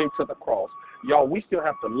all the way to the cross. Y'all, we still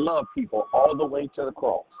have to love people all the way to the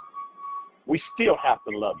cross. We still have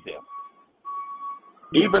to love them,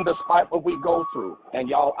 even despite what we go through. And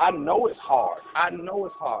y'all, I know it's hard. I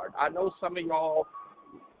know some of y'all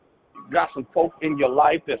got some folk in your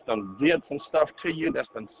life that's done did some stuff to you, that's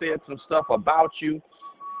done said some stuff about you.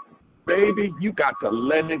 Baby, you got to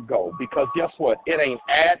let it go, because guess what? It ain't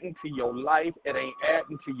adding to your life. It ain't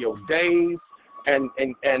adding to your days. And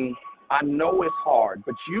I know it's hard,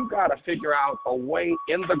 but you got to figure out a way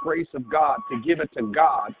in the grace of God to give it to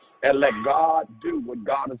God and let God do what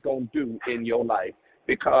God is going to do in your life,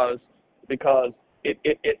 because it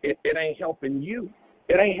ain't helping you.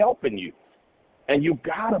 It ain't helping you. And you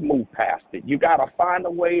got to move past it. You got to find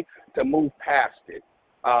a way to move past it.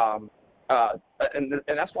 And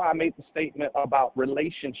that's why I made the statement about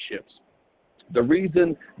relationships. The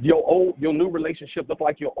reason your new relationship look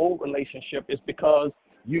like your old relationship is because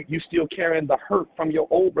you still carrying the hurt from your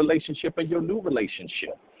old relationship and your new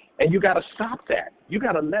relationship. And you got to stop that. You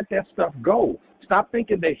got to let that stuff go. Stop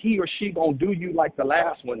thinking that he or she going to do you like the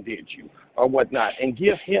last one did you or whatnot, and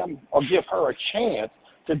give him or give her a chance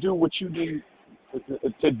to do what you need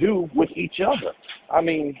to do with each other. I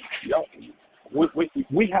mean,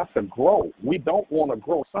 we have to grow. We don't want to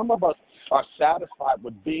grow. Some of us are satisfied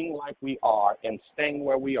with being like we are and staying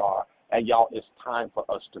where we are, and y'all, it's time for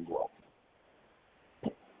us to grow.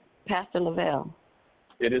 Pastor Lavelle.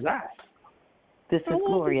 It is I. This is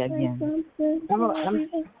Gloria again.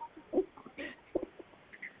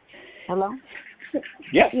 Hello?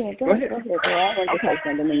 Yes. Yeah, go ahead. Go ahead. I want to say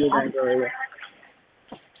something when you're done, Gloria.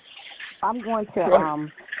 I'm going to.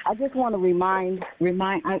 I just want to remind.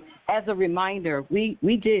 As a reminder, we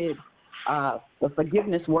did the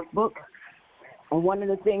forgiveness workbook, and one of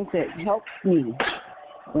the things that helped me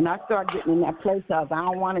when I started getting in that place of I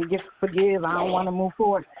don't want to forgive, I don't want to move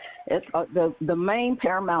forward. It's the main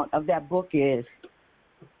paramount of that book is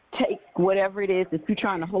take whatever it is that you're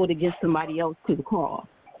trying to hold against somebody else to the cross.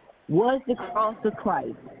 Was the cross of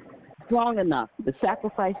Christ strong enough? The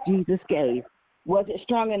sacrifice Jesus gave, was it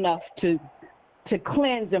strong enough to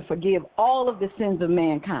cleanse and forgive all of the sins of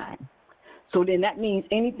mankind? So then that means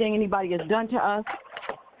anything anybody has done to us,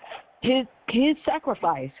 his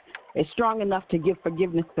sacrifice is strong enough to give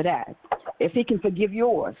forgiveness for that. If he can forgive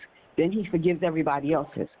yours, then he forgives everybody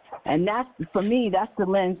else's. And that's, for me, that's the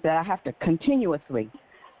lens that I have to continuously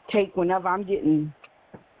take whenever I'm getting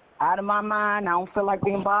out of my mind. I don't feel like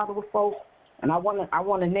being bothered with folks, and I want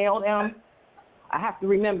to nail them. I have to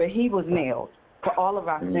remember he was nailed for all of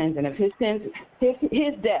our sins, and if his sins,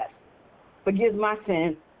 his death forgives my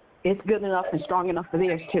sins, it's good enough and strong enough for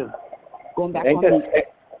theirs too. Going back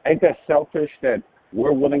ain't that selfish that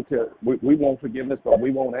we're willing to, we want forgiveness, but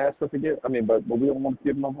we won't ask for forgiveness? I mean, but we don't want to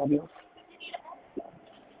forgive nobody else?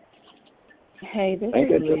 Hey, this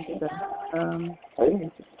is Lisa.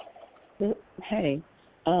 Hey,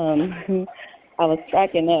 I was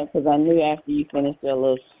cracking up because I knew after you finished your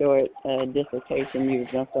little short dissertation, you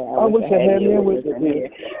were going to say, I wish I had you with me.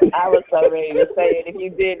 I was so ready to say it. If you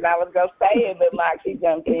didn't, I was going to say it, but Moxie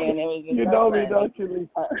jumped in. It was just you know me, don't you,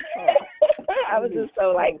 Lisa? I was just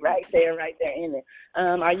so like right there in it.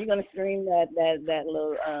 Are you going to stream that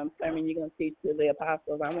little sermon you're going to teach to the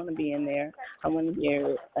apostles? I want to be in there. I want to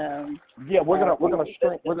hear it. Yeah, we're gonna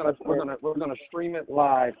stream it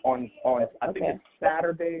live on I think it's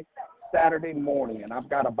Saturday morning, and I've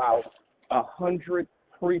got about 100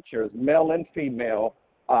 preachers, male and female,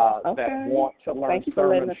 that want to learn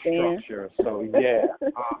sermon structure. So yeah,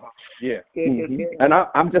 yeah. Good. And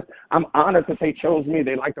I'm honored that they chose me.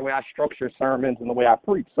 They like the way I structure sermons and the way I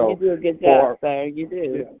preach. So you do a good job, sir. You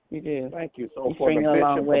do. Yeah. You do. Thank you. So you for the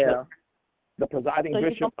bishop, the presiding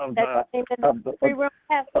bishop of the Victory Room,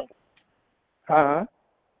 huh?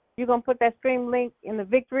 You gonna put that stream link in the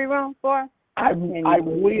Victory Room for us? I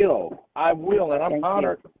will, and I'm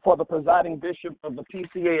honored for the presiding bishop of the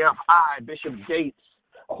PCAFI, Bishop Gates,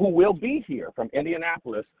 who will be here from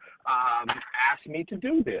Indianapolis, asked me to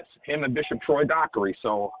do this. Him and Bishop Troy Dockery.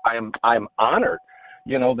 So I'm honored,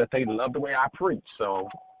 that they love the way I preach. So,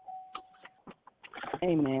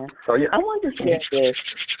 amen. So yeah, I want to share this.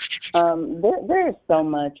 There is so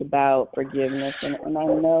much about forgiveness, and I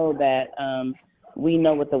know that. We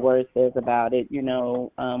know what the word says about it.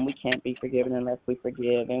 We can't be forgiven unless we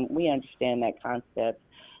forgive, and we understand that concept.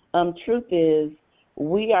 Truth is,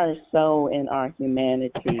 we are so in our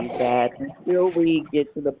humanity that until we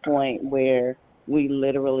get to the point where we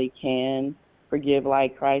literally can forgive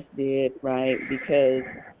like Christ did, right? Because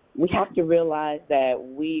we have to realize that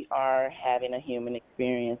we are having a human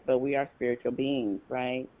experience, but we are spiritual beings,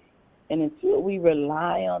 right? And until we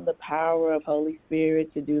rely on the power of Holy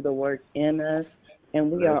Spirit to do the work in us, and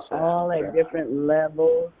we are all at different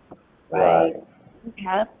levels, right? We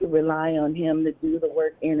have to rely on him to do the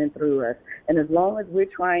work in and through us. And as long as we're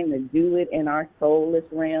trying to do it in our soulless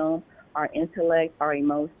realm, our intellect, our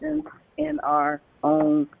emotions, and our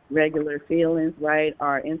own regular feelings, right?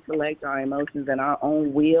 Our intellect, our emotions, and our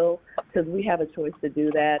own will, because we have a choice to do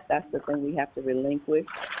that. That's the thing we have to relinquish.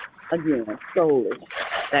 Again, soulish,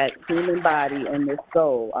 that human body and the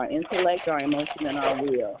soul, our intellect, our emotion, and our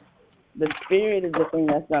will. The spirit is the thing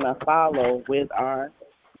that's going to follow with our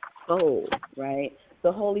soul, right?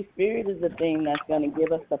 The Holy Spirit is the thing that's going to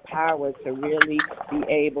give us the power to really be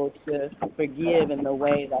able to forgive in the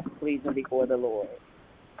way that's pleasing before the Lord.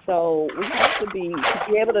 So we have to be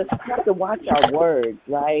able to watch our words,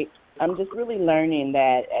 right? I'm just really learning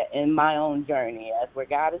that in my own journey, as where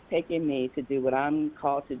God is taking me to do what I'm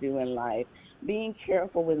called to do in life. being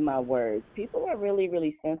careful with my words. People are really,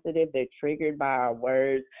 really sensitive. They're triggered by our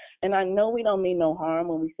words. And I know we don't mean no harm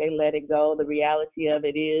when we say let it go. The reality of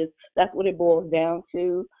it is that's what it boils down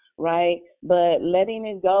to, right? But letting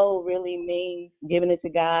it go really means giving it to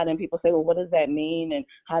God. And people say, well, what does that mean? And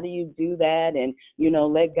how do you do that? And,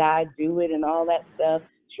 let God do it and all that stuff.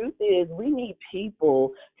 Truth is, we need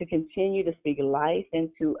people to continue to speak life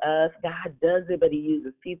into us. God does it, but he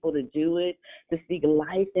uses people to do it, to speak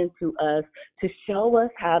life into us, to show us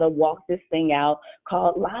how to walk this thing out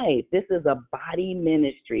called life. This is a body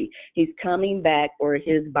ministry. He's coming back for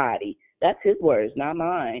his body. That's his words, not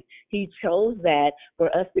mine. He chose that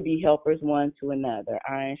for us to be helpers one to another,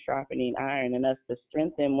 iron sharpening iron, and us to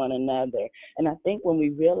strengthen one another. And I think when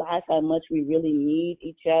we realize how much we really need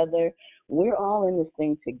each other, we're all in this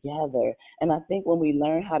thing together. And I think when we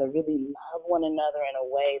learn how to really love one another in a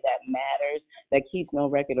way that matters, that keeps no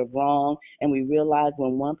record of wrong, and we realize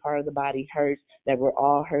when one part of the body hurts, that we're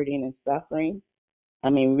all hurting and suffering,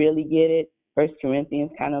 really get it, 1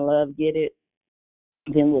 Corinthians kind of love, get it,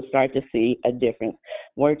 then we'll start to see a difference.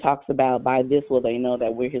 Word talks about, by this will they know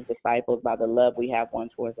that we're his disciples, by the love we have one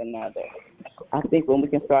towards another. I think when we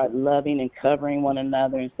can start loving and covering one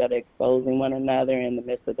another instead of exposing one another in the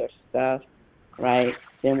midst of their stuff, right,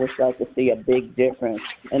 then we'll start to see a big difference.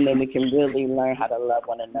 And then we can really learn how to love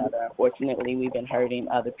one another. Unfortunately, we've been hurting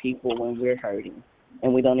other people when we're hurting,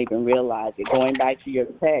 and we don't even realize it. Going back to your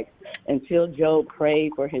text, until Job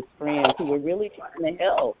prayed for his friends who were really trying to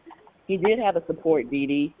help, he did have a support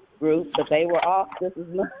DD group, but they were off just as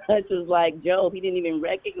much as like Job. He didn't even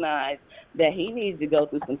recognize that he needed to go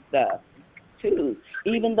through some stuff, too,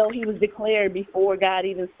 even though he was declared before God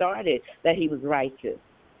even started that he was righteous.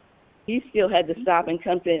 He still had to stop and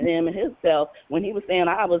come to him and himself when he was saying,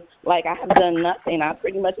 I have done nothing. I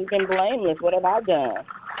pretty much have been blameless. What have I done?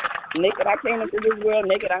 Naked I came into this world,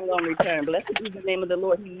 naked I'm going to return. Blessed be the name of the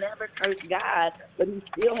Lord. He never cursed God, but he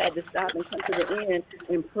still had to stop and come to the end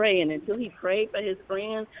and pray. And until he prayed for his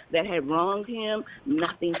friends that had wronged him,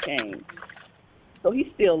 nothing changed. So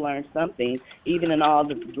he still learned something, even in all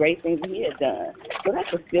the great things he had done. So that's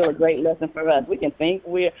still a great lesson for us. We can think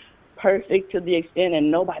we're perfect to the extent, and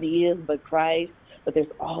nobody is but Christ, but there's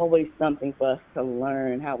always something for us to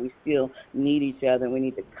learn, how we still need each other, and we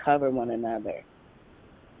need to cover one another.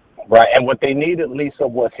 Right, and what they needed, Lisa,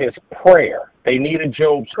 was his prayer. They needed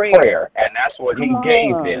Job's prayer, and that's what he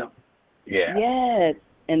gave them. Yeah. Yes,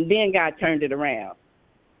 and then God turned it around.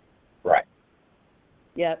 Right.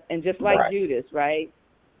 Yep, and just like Judas, right?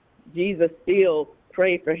 Jesus still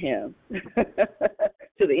prayed for him to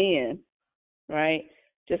the end, right?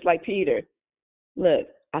 Just like Peter. Look,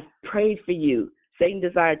 I prayed for you. Satan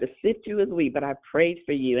desired to sift you as wheat, but I prayed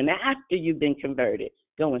for you. And after you've been converted,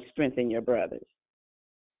 go and strengthen your brothers.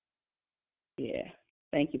 Yeah.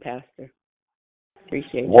 Thank you, Pastor.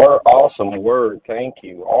 Appreciate it. Awesome word. Thank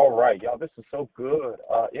you. All right, y'all, this is so good.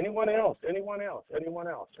 Anyone else? Let me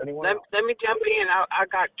jump in. I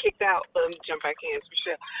got kicked out. Let me jump back in.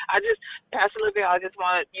 Michelle. Pastor Lavelle,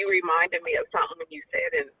 you reminded me of something you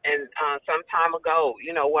said, and some time ago,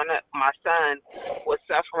 one of my son was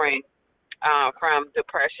suffering from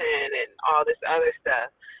depression and all this other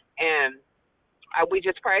stuff, and we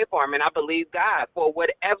just prayed for him, and I believe God for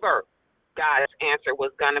whatever God's answer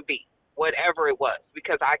was going to be, whatever it was,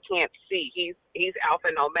 because I can't see. He's Alpha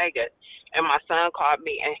and Omega. And my son called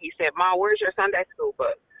me, and he said, Mom, where's your Sunday school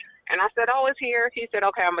book? And I said, oh, it's here. He said,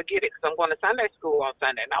 okay, I'm going to get it because I'm going to Sunday school on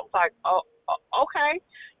Sunday. And I was like, oh, okay.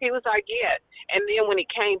 He was like, yeah. And then when he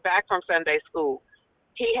came back from Sunday school,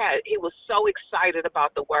 he was so excited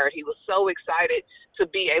about the word. He was so excited to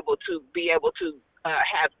be able to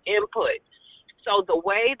have input. So the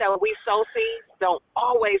way that we sow seeds don't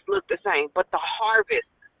always look the same, but the harvest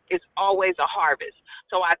is always a harvest.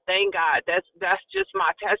 So I thank God. That's just my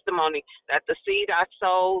testimony that the seed I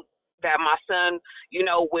sowed, that my son,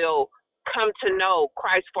 will come to know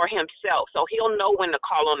Christ for himself. So he'll know when to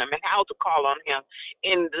call on him and how to call on him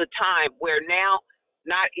in the time where now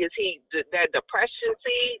not is he that depression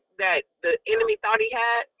seed that the enemy thought he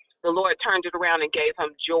had. The Lord turned it around and gave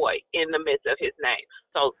him joy in the midst of his name.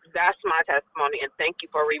 So that's my testimony, and thank you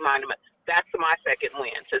for reminding me. That's my second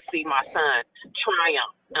win, to see my son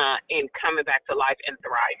triumph in coming back to life and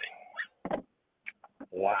thriving.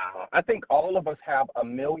 Wow. I think all of us have a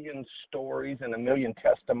million stories and a million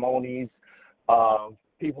testimonies.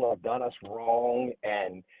 People have done us wrong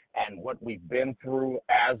and what we've been through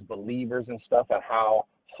as believers and stuff, and how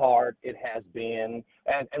hard it has been,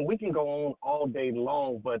 and we can go on all day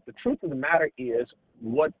long, but the truth of the matter is,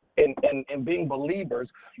 in being believers,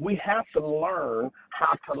 we have to learn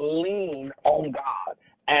how to lean on God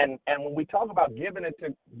And when we talk about giving it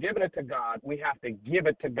to God, we have to give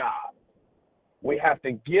it to God. We have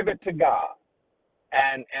to give it to God.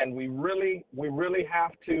 And we really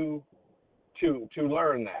have to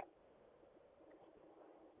learn that.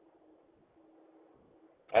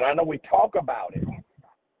 And I know we talk about it,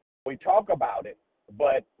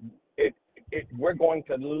 but we're going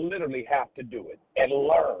to literally have to do it and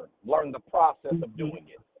learn the process of doing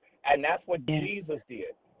it. And that's what Jesus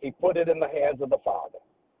did. He put it in the hands of the Father.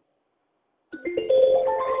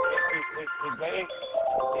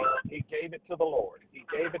 He gave it to the Lord. He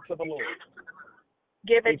gave it to the Lord.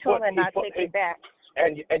 Give it to him and not take it back.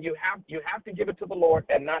 And you have to give it to the Lord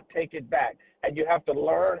and not take it back. And you have to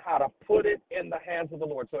learn how to put it in the hands of the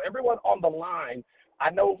Lord. So everyone on the line, I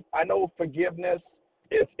know forgiveness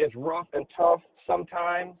is rough and tough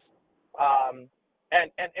sometimes.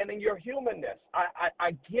 And in your humanness,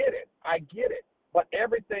 I get it. But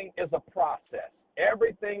everything is a process.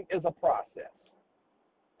 Everything is a process.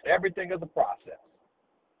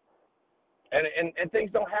 And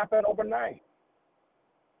things don't happen overnight.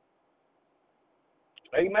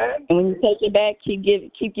 Amen. And when you take it back, keep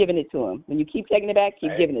giving it to him. When you keep taking it back,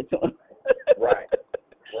 keep giving it to him. Right.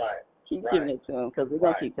 Keep giving it to him, because we're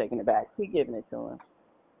going to keep taking it back. Keep giving it to him.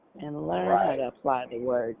 And learn how to apply the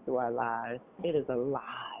word to our lives. It is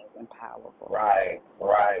alive and powerful. Right.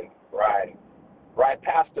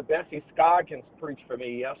 Pastor Bessie Scoggins preached for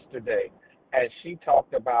me yesterday, and she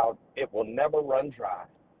talked about it will never run dry.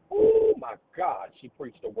 Oh, my God, she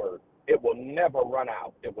preached the word. It will never run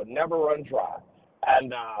out. It will never run dry.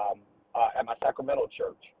 And at my Sacramento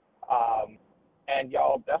church. And,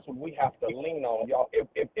 y'all, that's what we have to lean on, y'all. If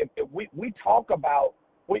we talk about,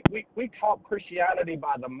 we talk Christianity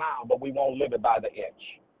by the mile, but we won't live it by the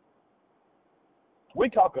inch. We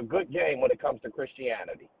talk a good game when it comes to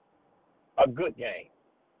Christianity. A good game.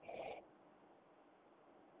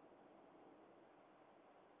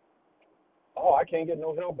 Oh, I can't get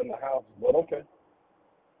no help in the house, but okay.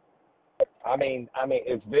 I mean,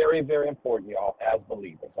 it's very, very important, y'all, as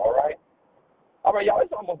believers. All right, y'all.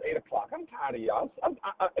 It's almost 8 o'clock. I'm tired of y'all.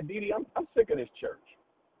 Dee, I'm sick of this church.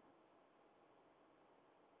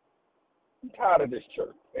 I'm tired of this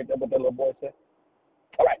church. Ain't that what that little boy said?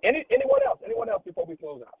 All right. Anyone else? Anyone else before we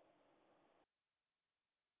close out?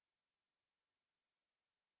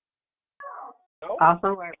 No?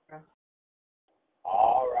 Awesome work, bro.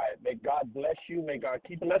 All right. May God bless you. May God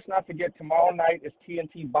keep you. Let's not forget, tomorrow night is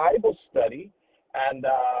TNT Bible study, and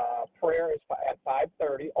prayer is at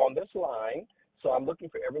 5:30 on this line. So I'm looking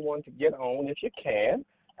for everyone to get on if you can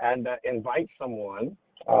and invite someone.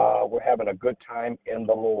 We're having a good time in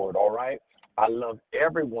the Lord, all right? I love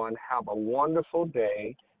everyone. Have a wonderful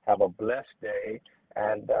day. Have a blessed day,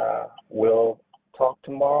 and we'll talk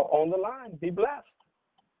tomorrow on the line. Be blessed.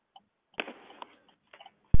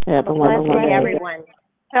 Have a wonderful day, everyone.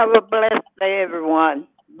 Have a blessed day, everyone.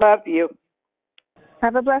 Love you.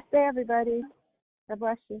 Have a blessed day, everybody. God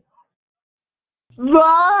bless you.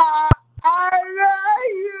 I love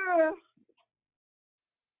you.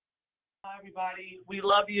 Hi, everybody. We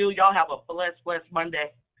love you. Y'all have a blessed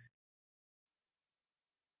Monday.